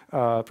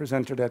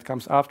presenter that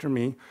comes after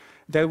me.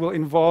 That will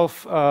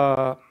involve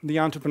the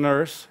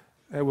entrepreneurs.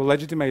 Will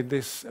legitimate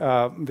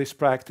this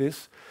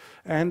practice,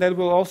 and that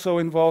will also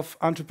involve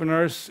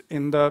entrepreneurs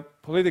in the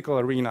political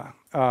arena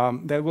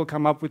that will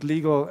come up with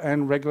legal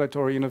and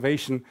regulatory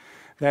innovation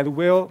that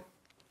will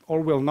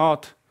or will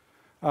not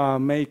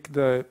make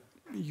the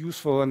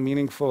useful and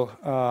meaningful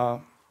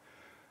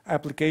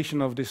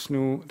application of this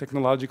new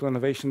technological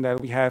innovation that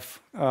we have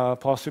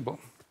possible.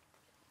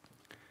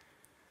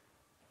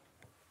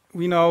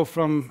 We know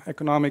from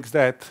economics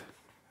that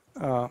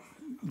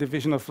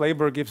division of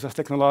labor gives us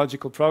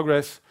technological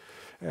progress,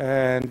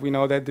 And we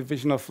know that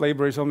division of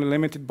labor is only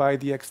limited by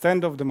the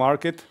extent of the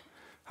market.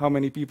 How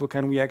many people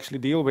can we actually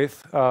deal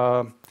with?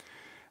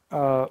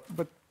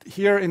 But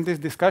here in this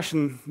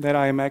discussion that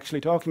I am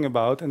actually talking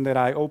about and that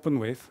I open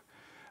with,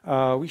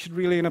 we should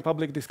really in a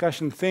public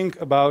discussion think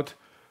about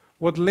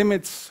what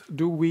limits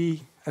do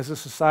we as a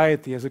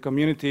society, as a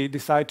community,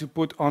 decide to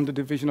put on the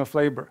division of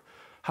labor.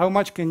 How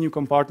much can you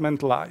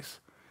compartmentalize?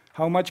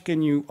 How much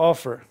can you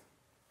offer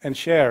and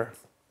share,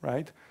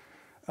 right,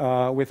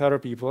 with other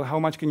people? How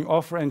much can you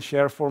offer and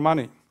share for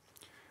money?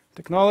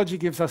 Technology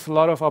gives us a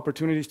lot of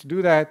opportunities to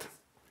do that.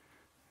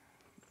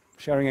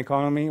 Sharing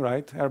economy,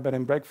 right, air, bed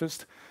and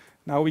breakfast.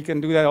 Now we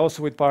can do that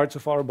also with parts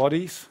of our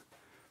bodies.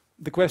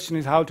 The question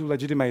is how to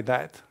legitimate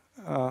that,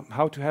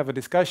 how to have a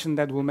discussion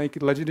that will make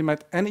it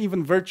legitimate and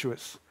even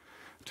virtuous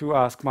to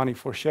ask money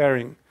for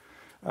sharing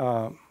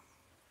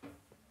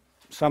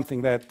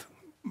something that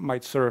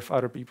might serve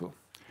other people.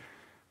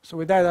 So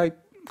with that, I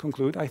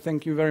conclude. I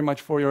thank you very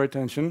much for your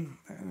attention.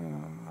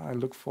 I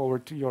look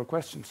forward to your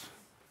questions.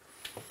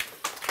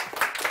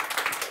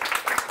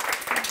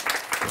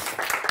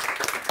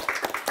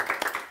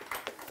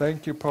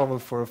 Thank you, Pavel,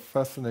 for a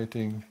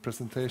fascinating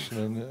presentation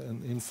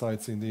and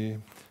insights in the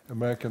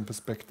American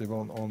perspective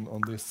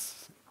on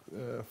this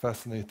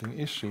fascinating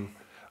issue.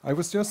 I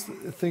was just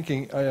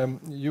thinking,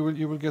 you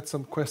will get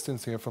some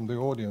questions here from the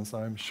audience,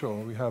 I'm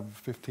sure. We have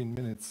 15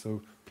 minutes,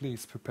 so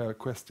please prepare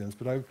questions.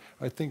 But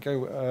I think I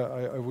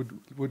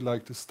would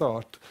like to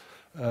start.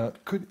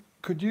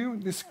 Could you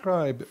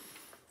describe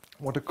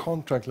what a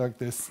contract like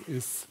this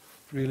is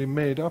really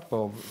made up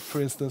of?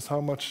 For instance,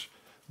 how much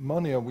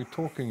money are we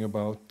talking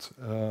about?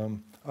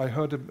 I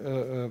heard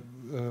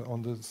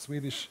on the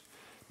Swedish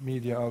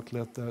media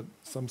outlet that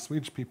some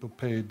Swedish people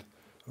paid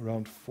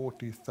around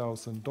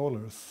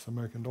 $40,000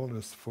 American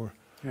dollars for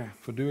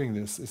doing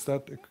this. Is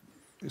that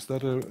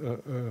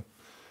a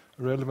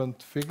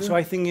relevant figure? So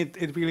I think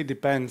it really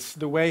depends.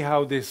 The way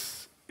how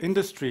this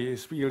industry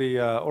is really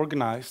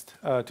organized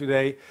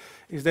today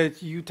is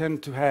that you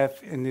tend to have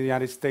in the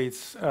United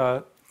States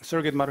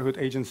surrogate motherhood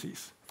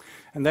agencies.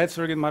 And that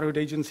surrogate motherhood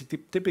agency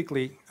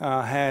typically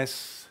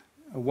has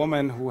a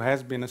woman who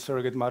has been a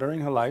surrogate mother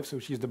in her life, so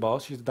she's the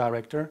boss, she's the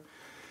director.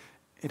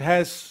 It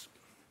has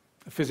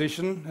a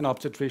physician, an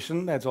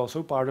obstetrician, that's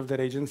also part of that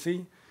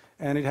agency,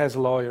 and it has a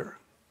lawyer.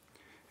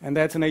 And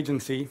that's an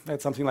agency,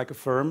 that's something like a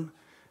firm.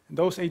 And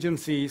those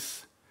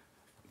agencies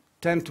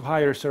tend to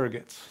hire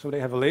surrogates. So they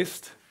have a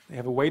list, they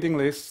have a waiting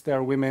list, there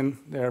are women,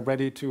 they're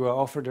ready to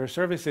offer their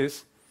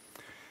services.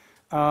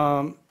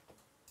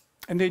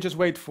 And they just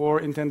wait for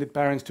intended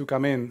parents to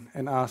come in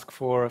and ask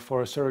for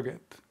a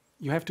surrogate.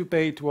 You have to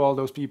pay to all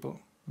those people.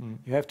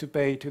 You have to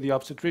pay to the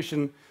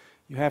obstetrician,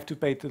 you have to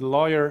pay to the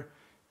lawyer,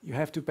 you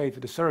have to pay to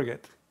the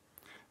surrogate.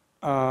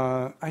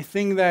 I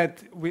think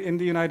that in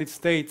the United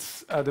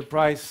States, the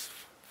price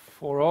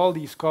for all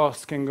these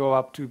costs can go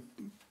up to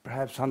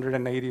perhaps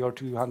 $180,000 or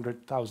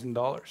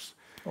 $200,000.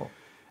 Oh.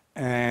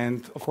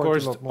 And of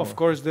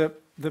course,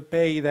 the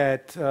pay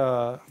that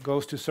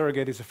goes to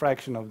surrogate is a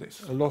fraction of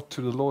this. A lot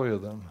to the lawyer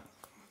then.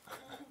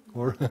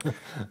 Or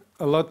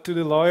a lot to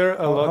the lawyer.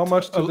 How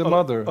much to the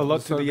mother? A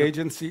lot to the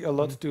agency. A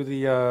lot to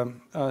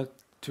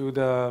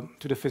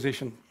the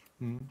physician.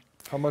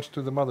 How much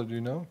to the mother? Do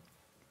you know?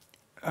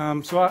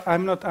 So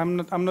I'm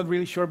not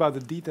really sure about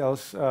the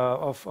details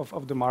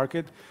of the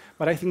market,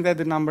 but I think that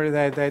the number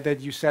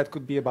that you said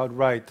could be about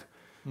right.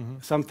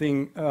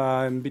 Something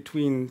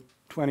between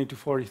 $20,000 to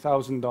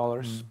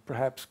 $40,000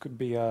 perhaps could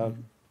be.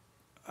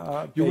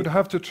 You would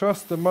have to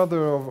trust the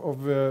mother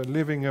of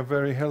living a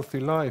very healthy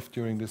life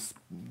during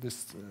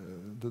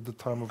the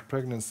time of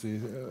pregnancy.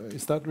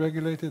 Is that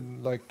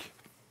regulated, like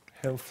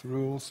health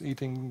rules,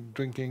 eating,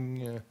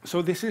 drinking?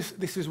 So this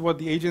is what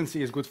the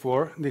agency is good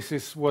for. This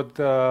is what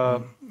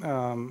the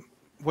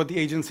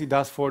agency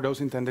does for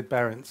those intended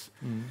parents.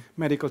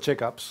 Medical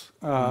checkups,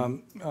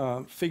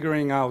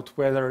 figuring out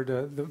whether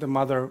the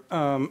mother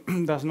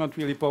does not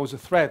really pose a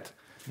threat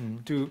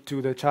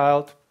to the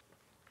child.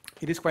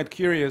 It is quite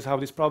curious how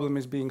this problem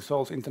is being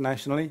solved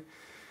internationally.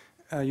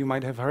 You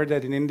might have heard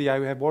that in India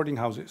we have boarding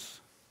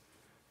houses.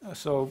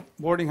 So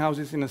boarding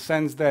houses in a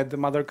sense that the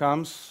mother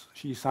comes,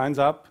 she signs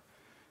up,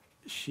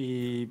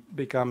 she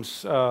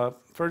becomes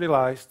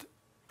fertilized,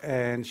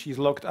 and she's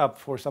locked up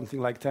for something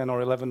like 10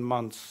 or 11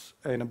 months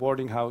in a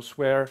boarding house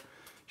where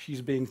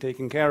she's being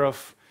taken care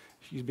of,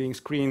 she's being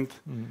screened,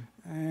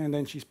 and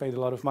then she's paid a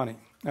lot of money.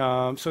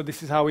 So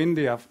this is how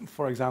India,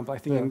 for example, I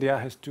think India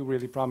has 2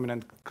 really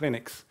prominent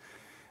clinics.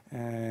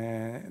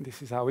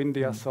 This is how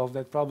India solved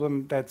that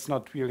problem. That's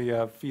not really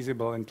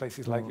feasible in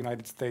places like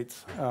United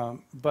States,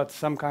 but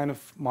some kind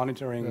of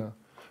monitoring. Yeah.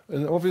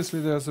 And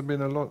obviously there's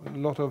been a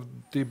lot of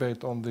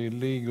debate on the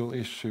legal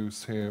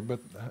issues here,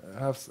 but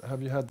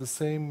have you had the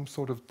same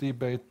sort of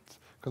debate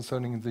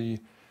concerning the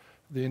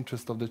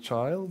interest of the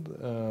child,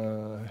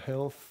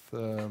 health,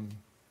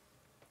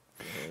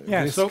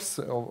 risks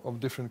of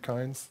different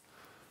kinds?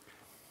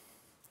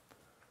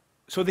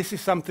 So this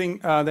is something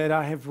that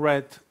I have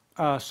read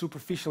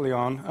superficially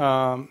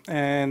on,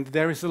 and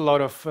there is a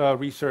lot of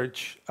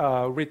research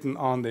written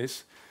on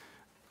this.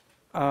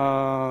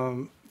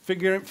 trying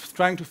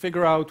to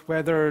figure out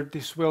whether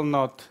this will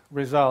not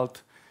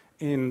result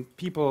in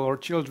people or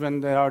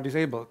children that are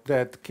disabled,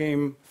 that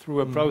came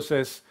through a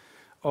process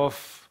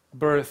of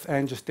birth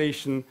and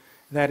gestation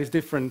that is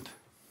different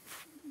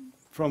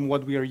from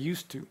what we are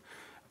used to.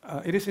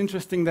 It is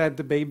interesting that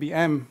the baby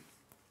M,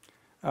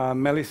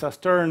 Melissa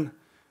Stern,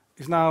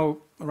 is now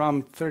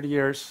around 30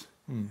 years.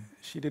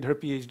 She did her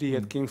PhD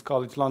at King's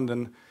College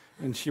London,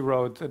 and she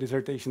wrote a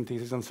dissertation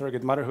thesis on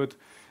surrogate motherhood.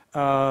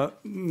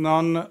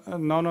 None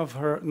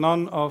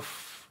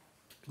of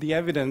the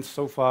evidence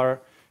so far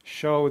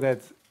show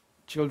that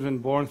children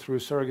born through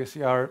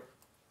surrogacy are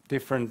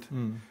different,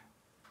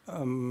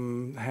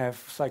 have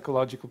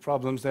psychological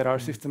problems that are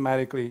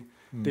systematically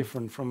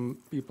different from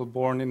people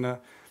born in a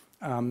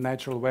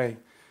natural way.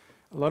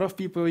 A lot of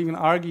people even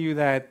argue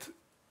that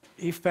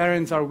if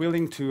parents are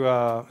willing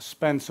to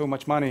spend so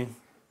much money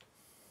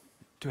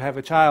to have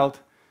a child,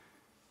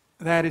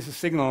 that is a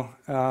signal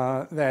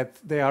that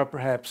they are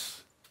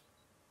perhaps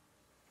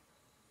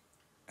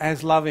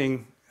as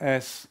loving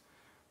as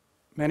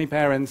many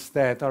parents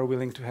that are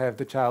willing to have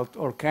the child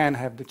or can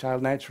have the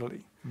child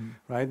naturally,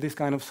 right? This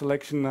kind of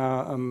selection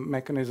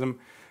mechanism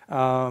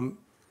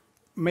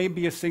may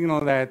be a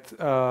signal that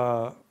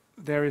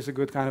there is a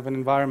good kind of an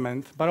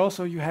environment, but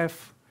also you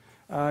have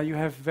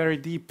very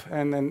deep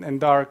and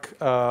dark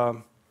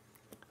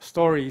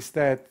stories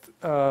that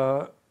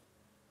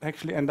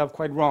actually end up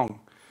quite wrong,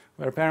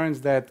 where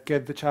parents that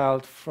get the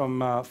child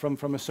from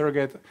a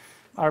surrogate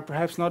are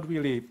perhaps not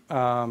really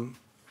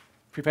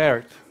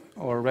prepared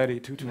or ready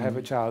to have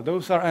a child.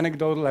 Those are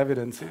anecdotal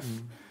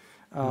evidences.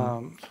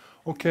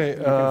 Okay,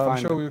 I'm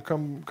sure we'll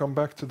come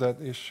back to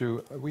that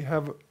issue. We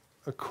have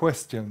a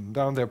question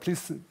down there.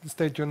 Please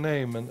state your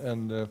name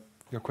and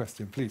your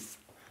question, please.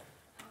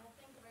 Thank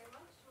you very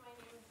much. My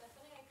name is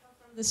Stephanie. I come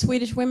from the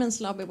Swedish Women's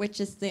Lobby, which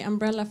is the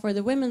umbrella for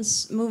the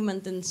women's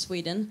movement in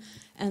Sweden.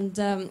 And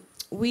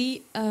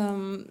we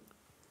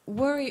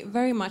worry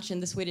very much in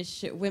the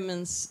Swedish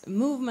women's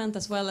movement,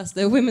 as well as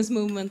the women's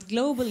movement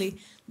globally,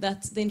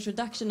 that the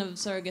introduction of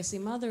surrogacy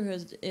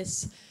motherhood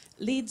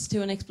leads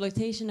to an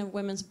exploitation of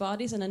women's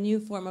bodies and a new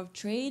form of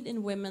trade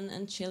in women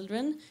and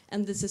children.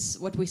 And this is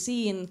what we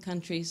see in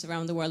countries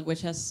around the world,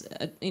 which has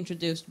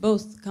introduced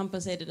both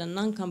compensated and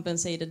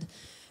non-compensated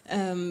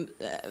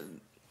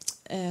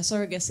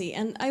surrogacy.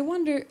 And I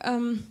wonder,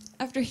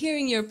 after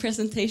hearing your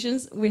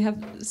presentations, we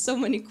have so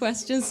many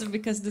questions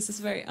because this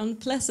is very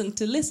unpleasant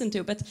to listen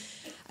to, but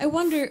I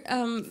wonder,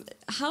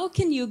 how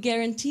can you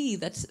guarantee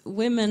that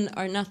women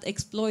are not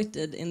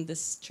exploited in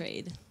this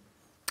trade?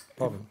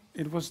 Pavel.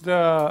 It was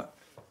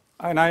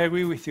and I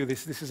agree with you,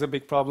 this is a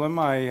big problem.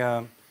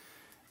 I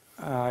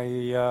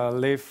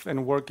live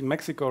and work in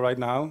Mexico right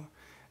now,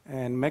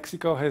 and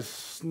Mexico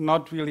has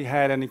not really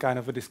had any kind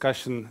of a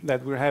discussion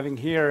that we're having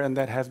here and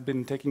that has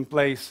been taking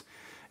place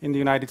in the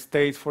United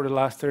States for the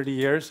last 30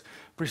 years,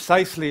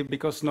 precisely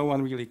because no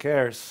one really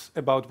cares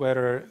about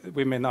whether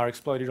women are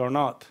exploited or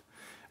not,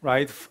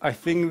 right? I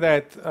think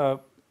that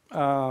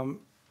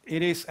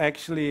it is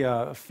actually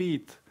a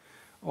feat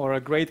or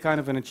a great kind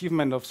of an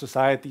achievement of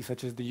society,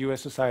 such as the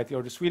US society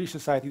or the Swedish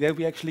society, that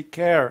we actually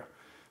care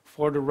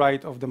for the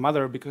right of the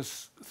mother,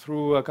 because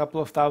through a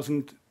couple of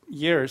thousand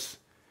years,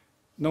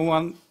 no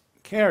one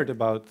cared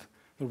about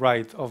the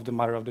right of the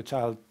mother of the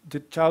child.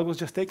 The child was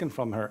just taken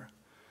from her.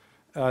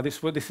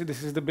 This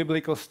is the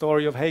biblical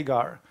story of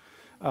Hagar.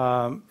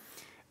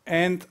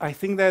 And I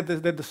think that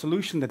the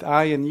solution that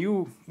I and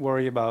you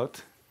worry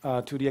about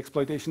to the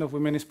exploitation of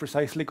women is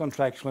precisely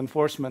contractual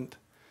enforcement.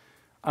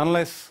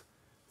 Unless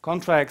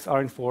contracts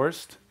are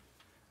enforced,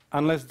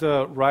 unless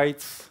the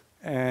rights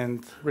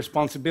and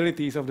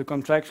responsibilities of the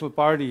contractual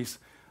parties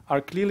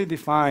are clearly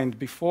defined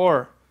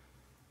before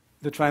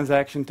the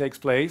transaction takes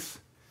place,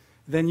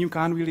 then you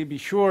can't really be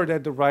sure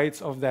that the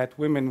rights of that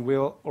women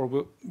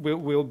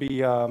will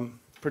be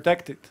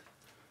protected.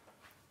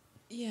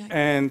 Yeah.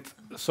 And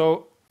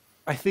so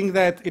I think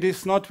that it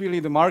is not really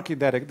the market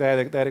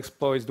that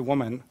exploits the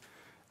woman.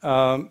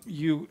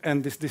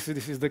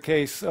 This is the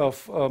case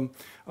of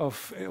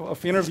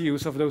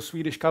interviews of those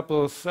Swedish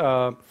couples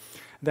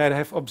that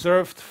have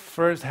observed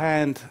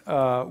firsthand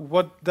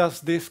what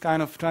does this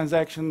kind of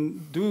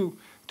transaction do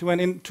to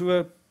an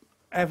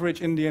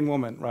average Indian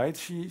woman, right?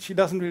 She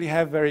doesn't really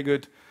have very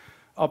good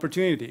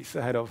opportunities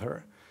ahead of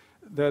her.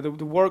 The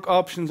work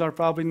options are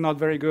probably not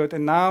very good,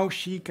 and now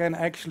she can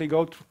actually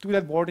go to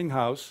that boarding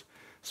house,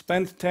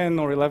 spend 10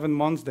 or 11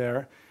 months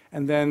there,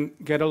 and then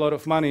get a lot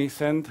of money,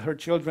 send her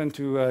children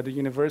to the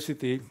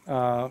university,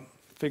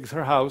 fix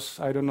her house,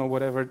 I don't know,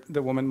 whatever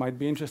the woman might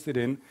be interested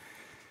in.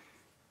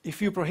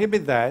 If you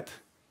prohibit that,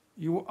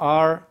 you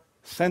are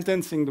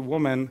sentencing the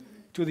woman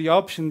to the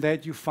option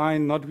that you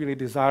find not really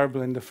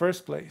desirable in the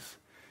first place.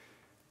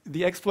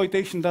 The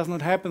exploitation does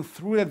not happen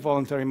through that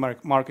voluntary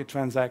market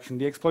transaction.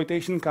 The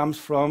exploitation comes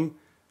from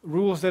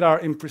rules that are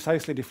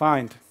imprecisely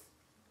defined.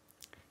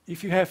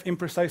 If you have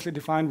imprecisely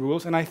defined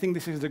rules, and I think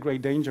this is the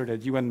great danger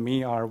that you and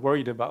me are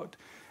worried about,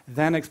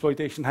 then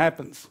exploitation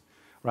happens,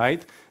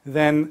 right?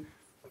 Then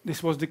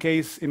this was the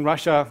case in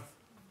Russia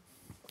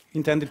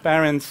intended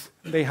parents,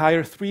 they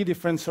hire 3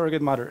 different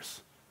surrogate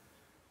mothers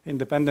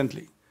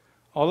independently.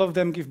 All of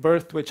them give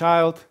birth to a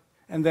child,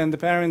 and then the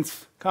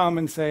parents come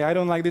and say, I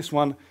don't like this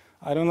one,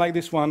 I don't like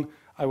this one,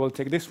 I will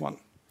take this one.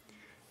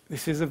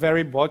 This is a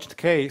very botched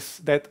case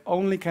that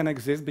only can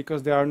exist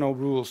because there are no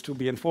rules to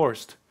be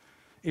enforced.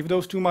 If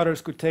those 2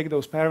 mothers could take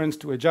those parents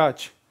to a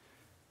judge,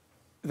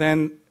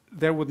 then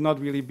there would not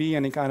really be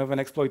any kind of an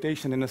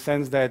exploitation, in the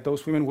sense that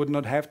those women would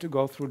not have to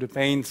go through the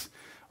pains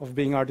of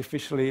being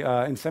artificially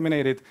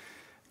inseminated,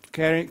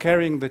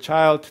 carrying the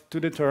child to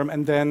the term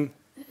and then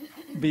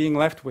being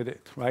left with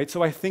it, right?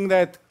 So I think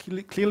that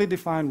clearly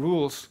defined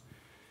rules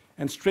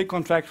and strict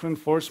contractual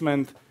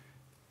enforcement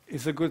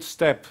is a good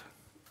step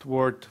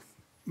toward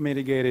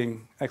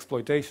mitigating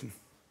exploitation.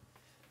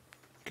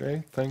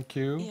 Okay, thank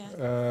you.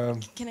 Yeah.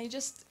 Can I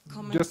just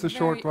comment? Just a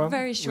short one.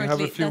 Very shortly.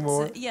 We have a few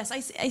more. Yes,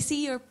 I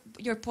see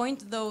your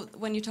point, though.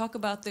 When you talk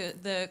about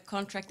the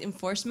contract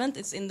enforcement,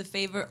 it's in the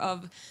favor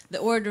of the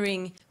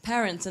ordering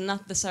parents and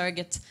not the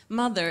surrogate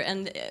mother.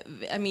 And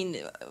I mean,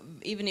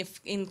 even if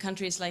in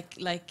countries like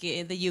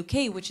the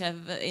UK, which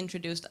have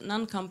introduced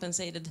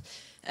non-compensated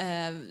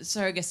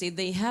surrogacy,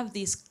 they have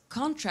these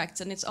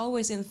contracts, and it's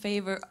always in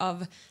favor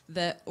of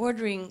the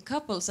ordering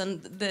couples.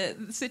 And the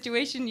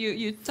situation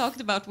you talked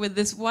about with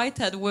this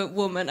white-haired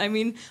woman, I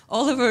mean,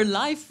 all of her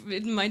life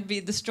it might be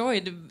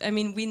destroyed. I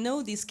mean, we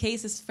know these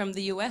cases from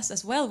the US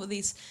as well, with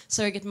these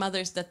surrogate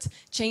mothers that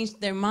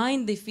changed their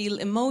mind. They feel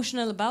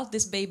emotional about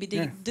this baby.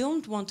 They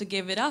don't want to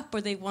give it up,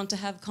 or they want to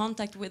have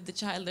contact with the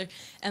child,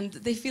 and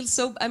they feel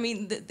so, I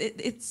mean,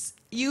 it's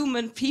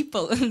human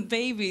people and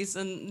babies,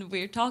 and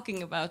we're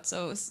talking about,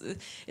 so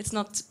it's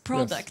not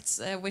products,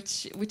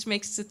 which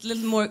makes it a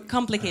little more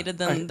complicated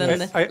than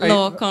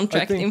law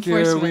contract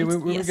enforcement. We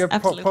will yes, get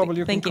Pavel,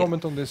 you Thank can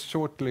comment on this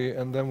shortly,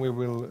 and then we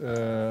will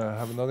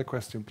have another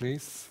question,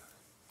 please.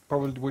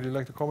 Pavel, would you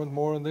like to comment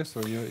more on this,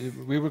 or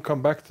we will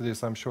come back to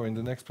this, I'm sure, in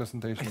the next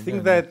presentation.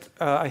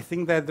 I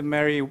think that the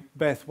Mary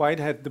Beth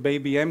Whitehead, the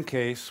baby M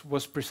case,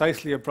 was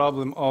precisely a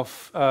problem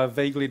of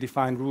vaguely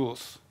defined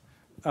rules.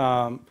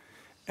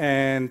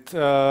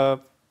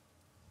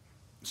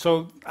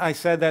 So I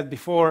said that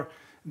before.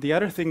 The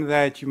other thing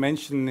that you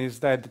mentioned is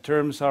that the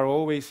terms are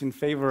always in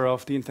favor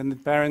of the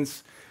intended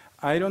parents.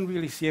 I don't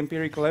really see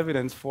empirical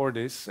evidence for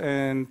this,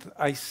 and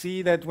I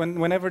see that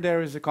whenever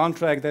there is a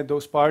contract that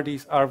those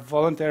parties are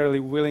voluntarily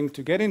willing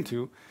to get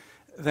into,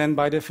 then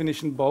by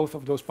definition both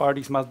of those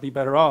parties must be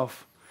better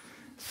off.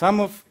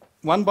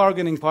 One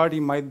bargaining party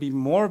might be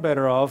more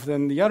better off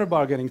than the other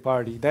bargaining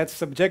party. That's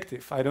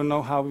subjective. I don't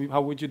know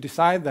how would you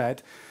decide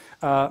that.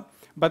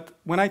 But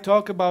when I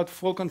talk about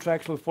full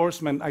contractual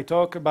enforcement, I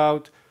talk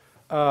about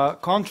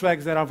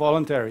contracts that are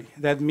voluntary.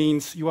 That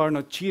means you are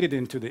not cheated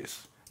into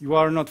this. You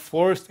are not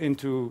forced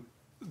into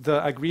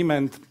the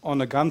agreement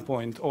on a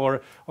gunpoint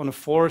or on a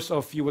force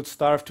of you would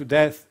starve to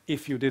death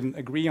if you didn't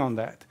agree on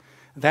that.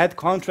 That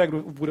contract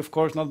would of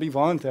course not be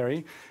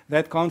voluntary.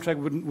 That contract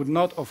would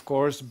not of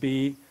course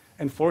be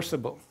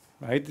enforceable,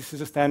 right? This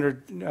is a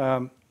standard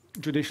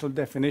judicial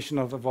definition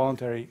of a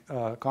voluntary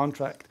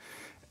contract.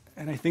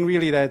 And I think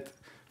really that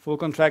full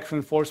contractual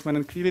enforcement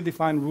and clearly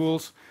defined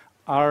rules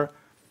are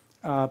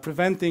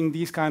preventing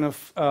these kind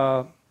of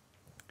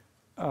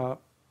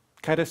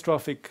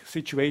catastrophic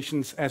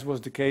situations, as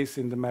was the case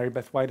in the Mary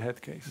Beth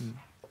Whitehead case.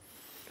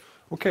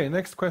 Okay,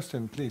 next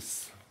question,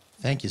 please.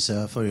 Thank you,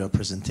 sir, for your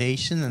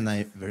presentation, and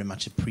I very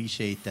much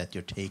appreciate that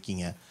you're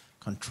taking a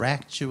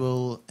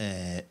contractual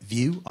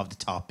view of the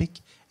topic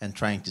and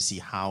trying to see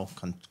how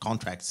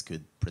contracts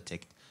could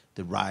protect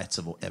the rights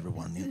of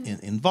everyone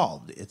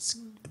involved. It's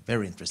a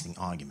very interesting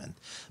argument.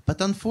 But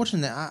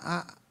unfortunately,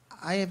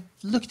 I have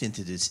looked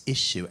into this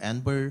issue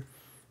and we're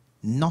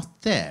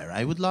not there.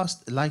 I would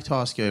like to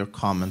ask your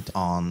comment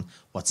on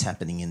what's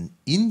happening in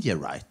India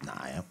right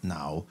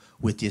now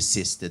with the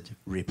assisted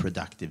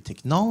reproductive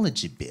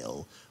technology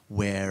bill,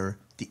 where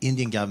the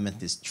Indian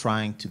government is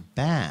trying to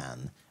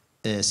ban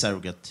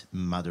surrogate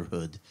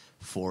motherhood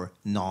for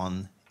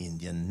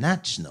non-Indian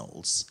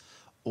nationals.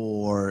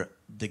 Or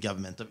the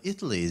government of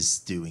Italy is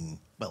doing,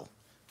 well,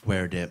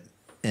 where the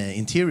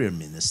interior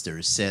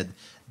minister said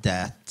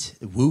that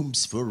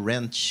wombs for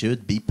rent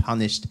should be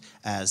punished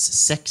as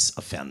sex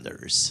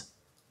offenders,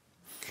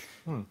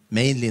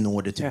 mainly in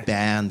order to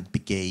ban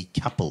gay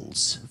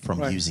couples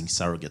from using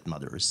surrogate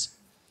mothers.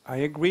 I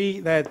agree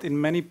that in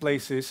many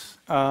places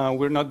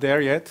we're not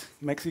there yet.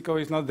 Mexico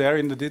is not there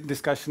in the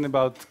discussion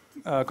about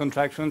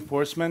contractual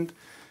enforcement.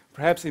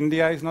 Perhaps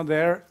India is not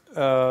there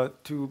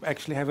to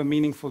actually have a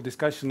meaningful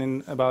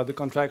discussion about the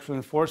contractual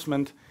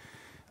enforcement.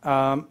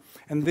 And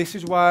this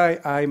is why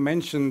I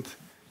mentioned,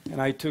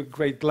 and I took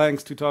great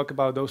lengths to talk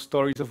about those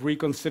stories of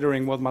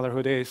reconsidering what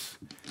motherhood is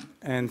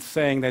and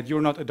saying that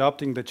you're not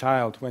adopting the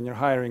child when you're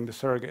hiring the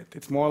surrogate.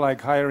 It's more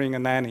like hiring a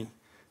nanny.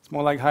 It's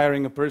more like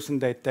hiring a person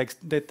that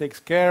takes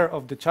care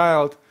of the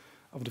child,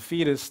 of the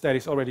fetus that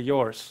is already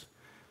yours.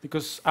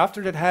 Because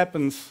after that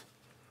happens,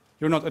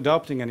 you're not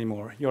adopting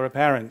anymore. You're a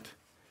parent.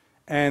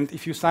 And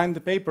if you sign the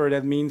paper,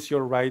 that means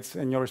your rights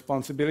and your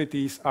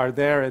responsibilities are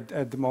there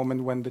at the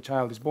moment when the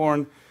child is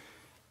born.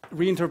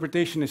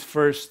 reinterpretation is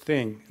first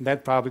thing.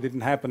 That probably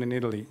didn't happen in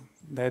Italy.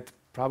 That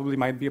probably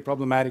might be a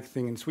problematic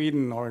thing in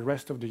Sweden or the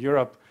rest of the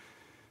Europe.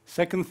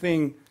 Second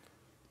thing,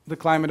 the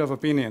climate of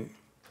opinion,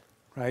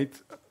 right?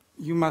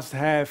 You must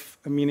have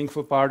a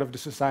meaningful part of the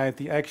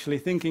society actually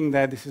thinking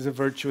that this is a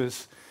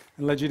virtuous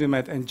and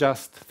legitimate and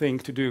just thing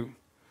to do.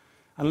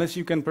 Unless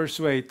you can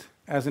persuade,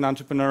 as an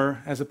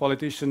entrepreneur, as a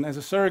politician, as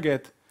a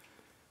surrogate,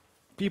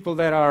 people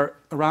that are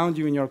around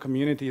you in your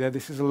community that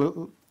this is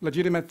a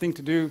legitimate thing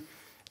to do,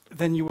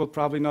 then you will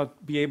probably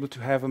not be able to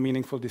have a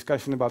meaningful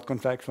discussion about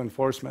contractual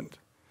enforcement.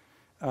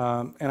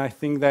 And I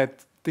think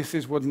that this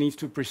is what needs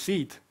to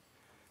precede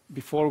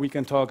before we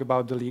can talk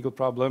about the legal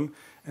problem.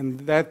 And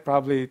that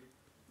probably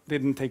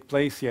didn't take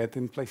place yet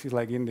in places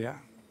like India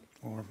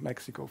or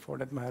Mexico, for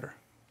that matter.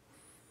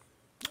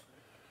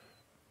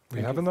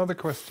 We have another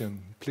question,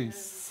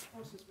 please.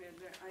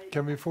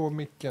 Kan vi få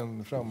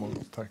micken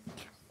framåt, tack.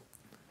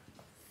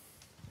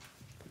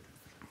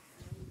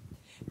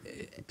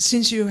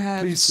 Since you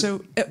have Please,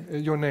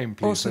 your name,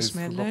 please. Åsa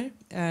Smeller,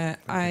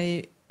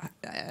 I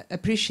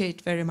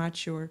appreciate very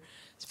much your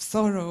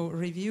thorough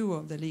review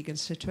of the legal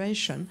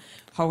situation.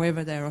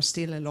 However, there are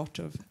still a lot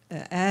of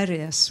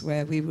areas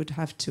where we would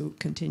have to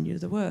continue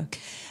the work.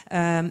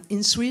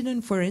 In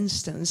Sweden, for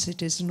instance,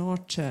 it is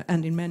not,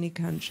 and in many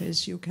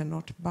countries, you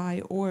cannot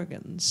buy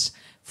organs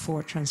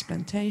for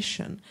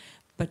transplantation.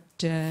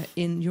 But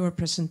in your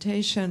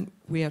presentation,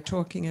 we are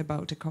talking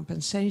about a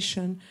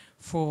compensation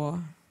for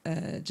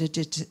the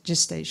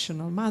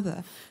gestational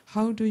mother.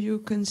 How do you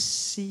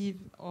conceive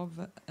of,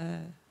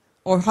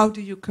 or how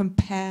do you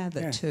compare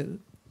the two?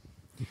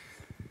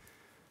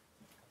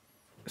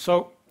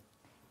 So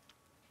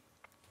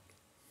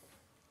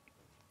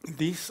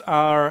these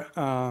are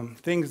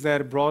things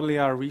that broadly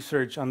are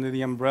researched under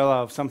the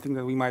umbrella of something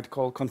that we might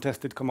call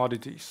contested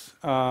commodities.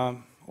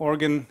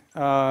 Organ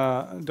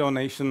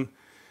donation,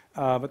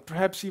 but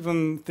perhaps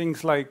even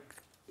things like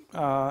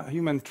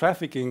human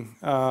trafficking,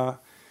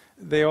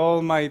 they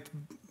all might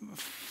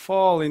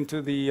fall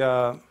into the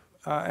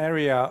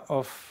area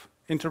of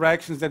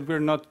interactions that we're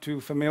not too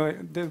familiar,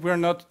 that we're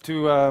not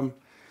too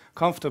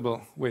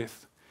comfortable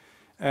with.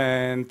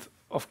 And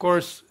of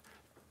course,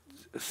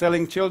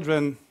 selling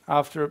children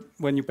after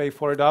when you pay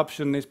for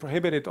adoption is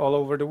prohibited all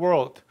over the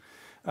world.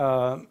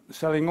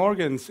 Selling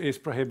organs is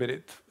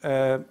prohibited.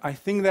 I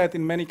think that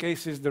in many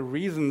cases the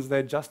reasons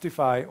that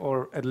justify,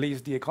 or at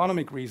least the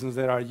economic reasons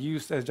that are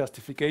used as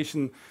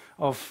justification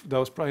of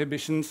those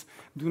prohibitions,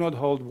 do not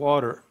hold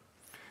water.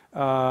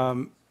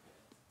 And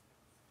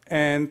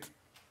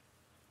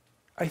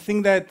I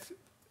think that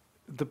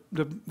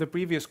the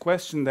previous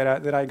question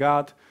that I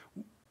got,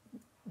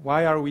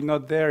 why are we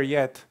not there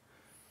yet,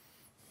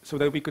 so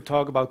that we could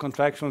talk about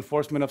contractual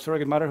enforcement of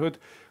surrogate motherhood,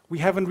 we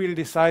haven't really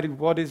decided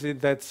what is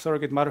it that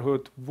surrogate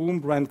motherhood,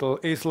 womb rental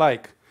is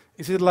like.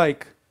 Is it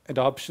like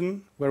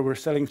adoption, where we're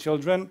selling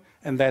children,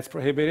 and that's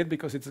prohibited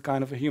because it's a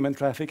kind of a human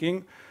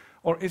trafficking?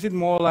 Or is it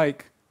more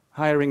like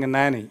hiring a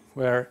nanny,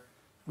 where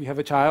we have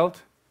a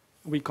child,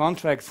 we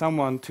contract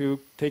someone to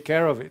take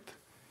care of it?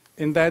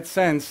 In that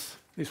sense,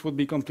 this would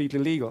be completely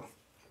legal.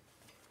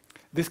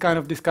 This kind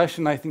of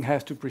discussion, I think,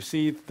 has to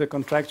precede the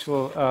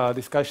contractual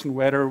discussion,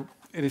 whether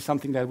it is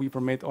something that we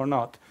permit or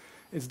not.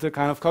 It's the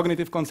kind of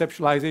cognitive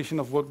conceptualization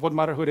of what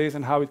motherhood is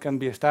and how it can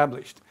be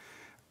established.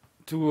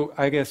 To,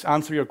 I guess,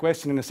 answer your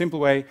question in a simple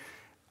way,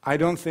 I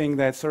don't think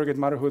that surrogate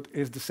motherhood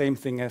is the same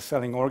thing as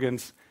selling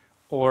organs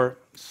or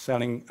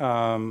selling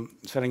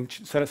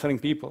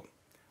people.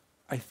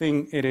 I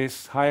think it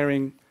is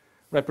hiring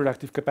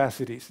reproductive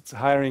capacities. It's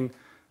hiring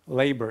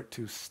labor,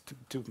 to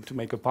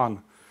make a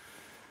pun.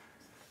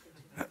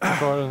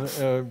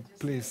 Karin,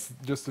 please,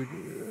 just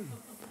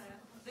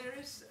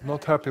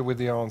not happy with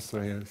the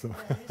answer here. So.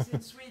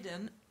 In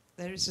Sweden,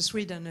 there is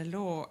a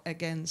law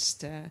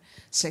against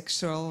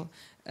sexual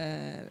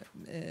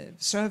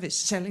service,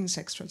 selling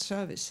sexual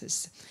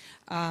services.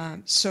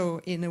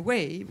 So in a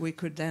way, we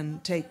could then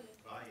take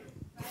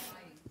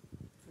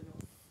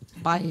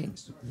buying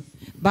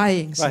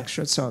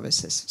sexual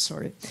services.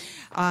 Sorry,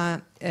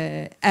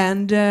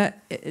 and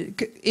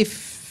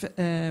if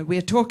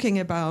we're talking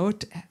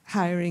about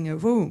hiring a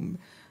womb,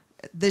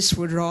 this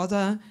would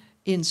rather,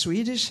 in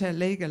Swedish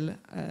legal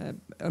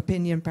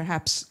opinion,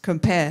 perhaps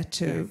compare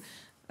to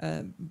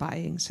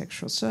buying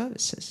sexual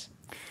services.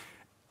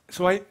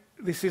 So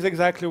this is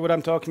exactly what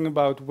I'm talking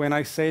about when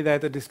I say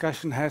that the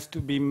discussion has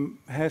to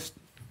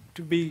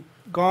be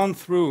gone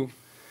through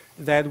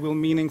that will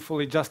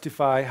meaningfully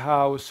justify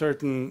how a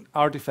certain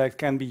artifact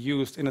can be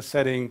used in a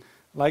setting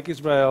like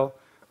Israel,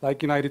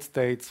 like United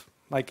States,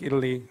 like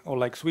Italy, or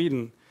like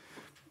Sweden.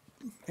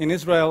 In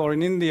Israel or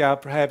in India,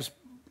 perhaps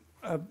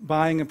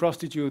buying a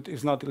prostitute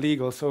is not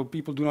illegal, so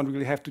people do not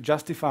really have to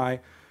justify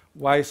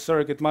why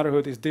surrogate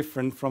motherhood is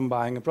different from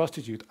buying a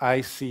prostitute.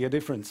 I see a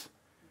difference.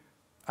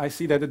 I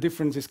see that the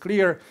difference is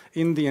clear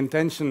in the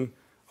intention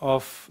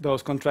of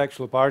those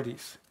contractual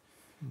parties.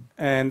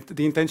 And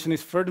the intention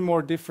is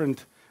furthermore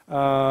different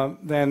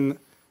than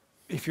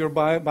if you're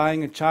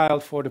buying a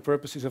child for the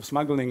purposes of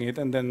smuggling it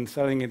and then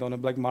selling it on a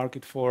black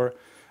market for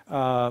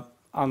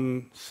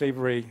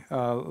unsavory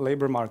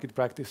labor market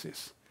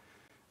practices.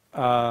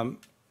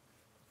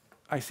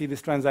 I see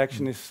this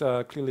transaction is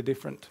clearly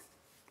different.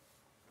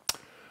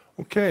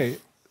 Okay,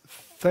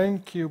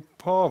 thank you,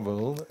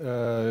 Pavel.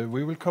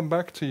 We will come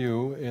back to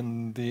you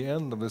in the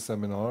end of the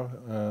seminar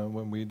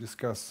when we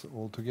discuss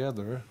all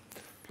together.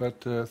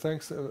 But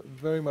thanks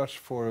very much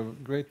for a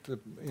great,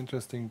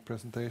 interesting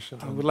presentation.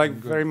 I would like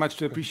very much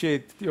to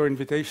appreciate your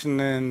invitation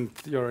and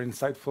your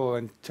insightful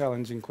and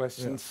challenging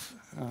questions.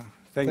 Yeah.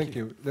 Thank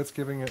you. Let's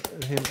give him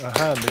a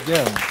hand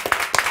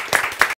again.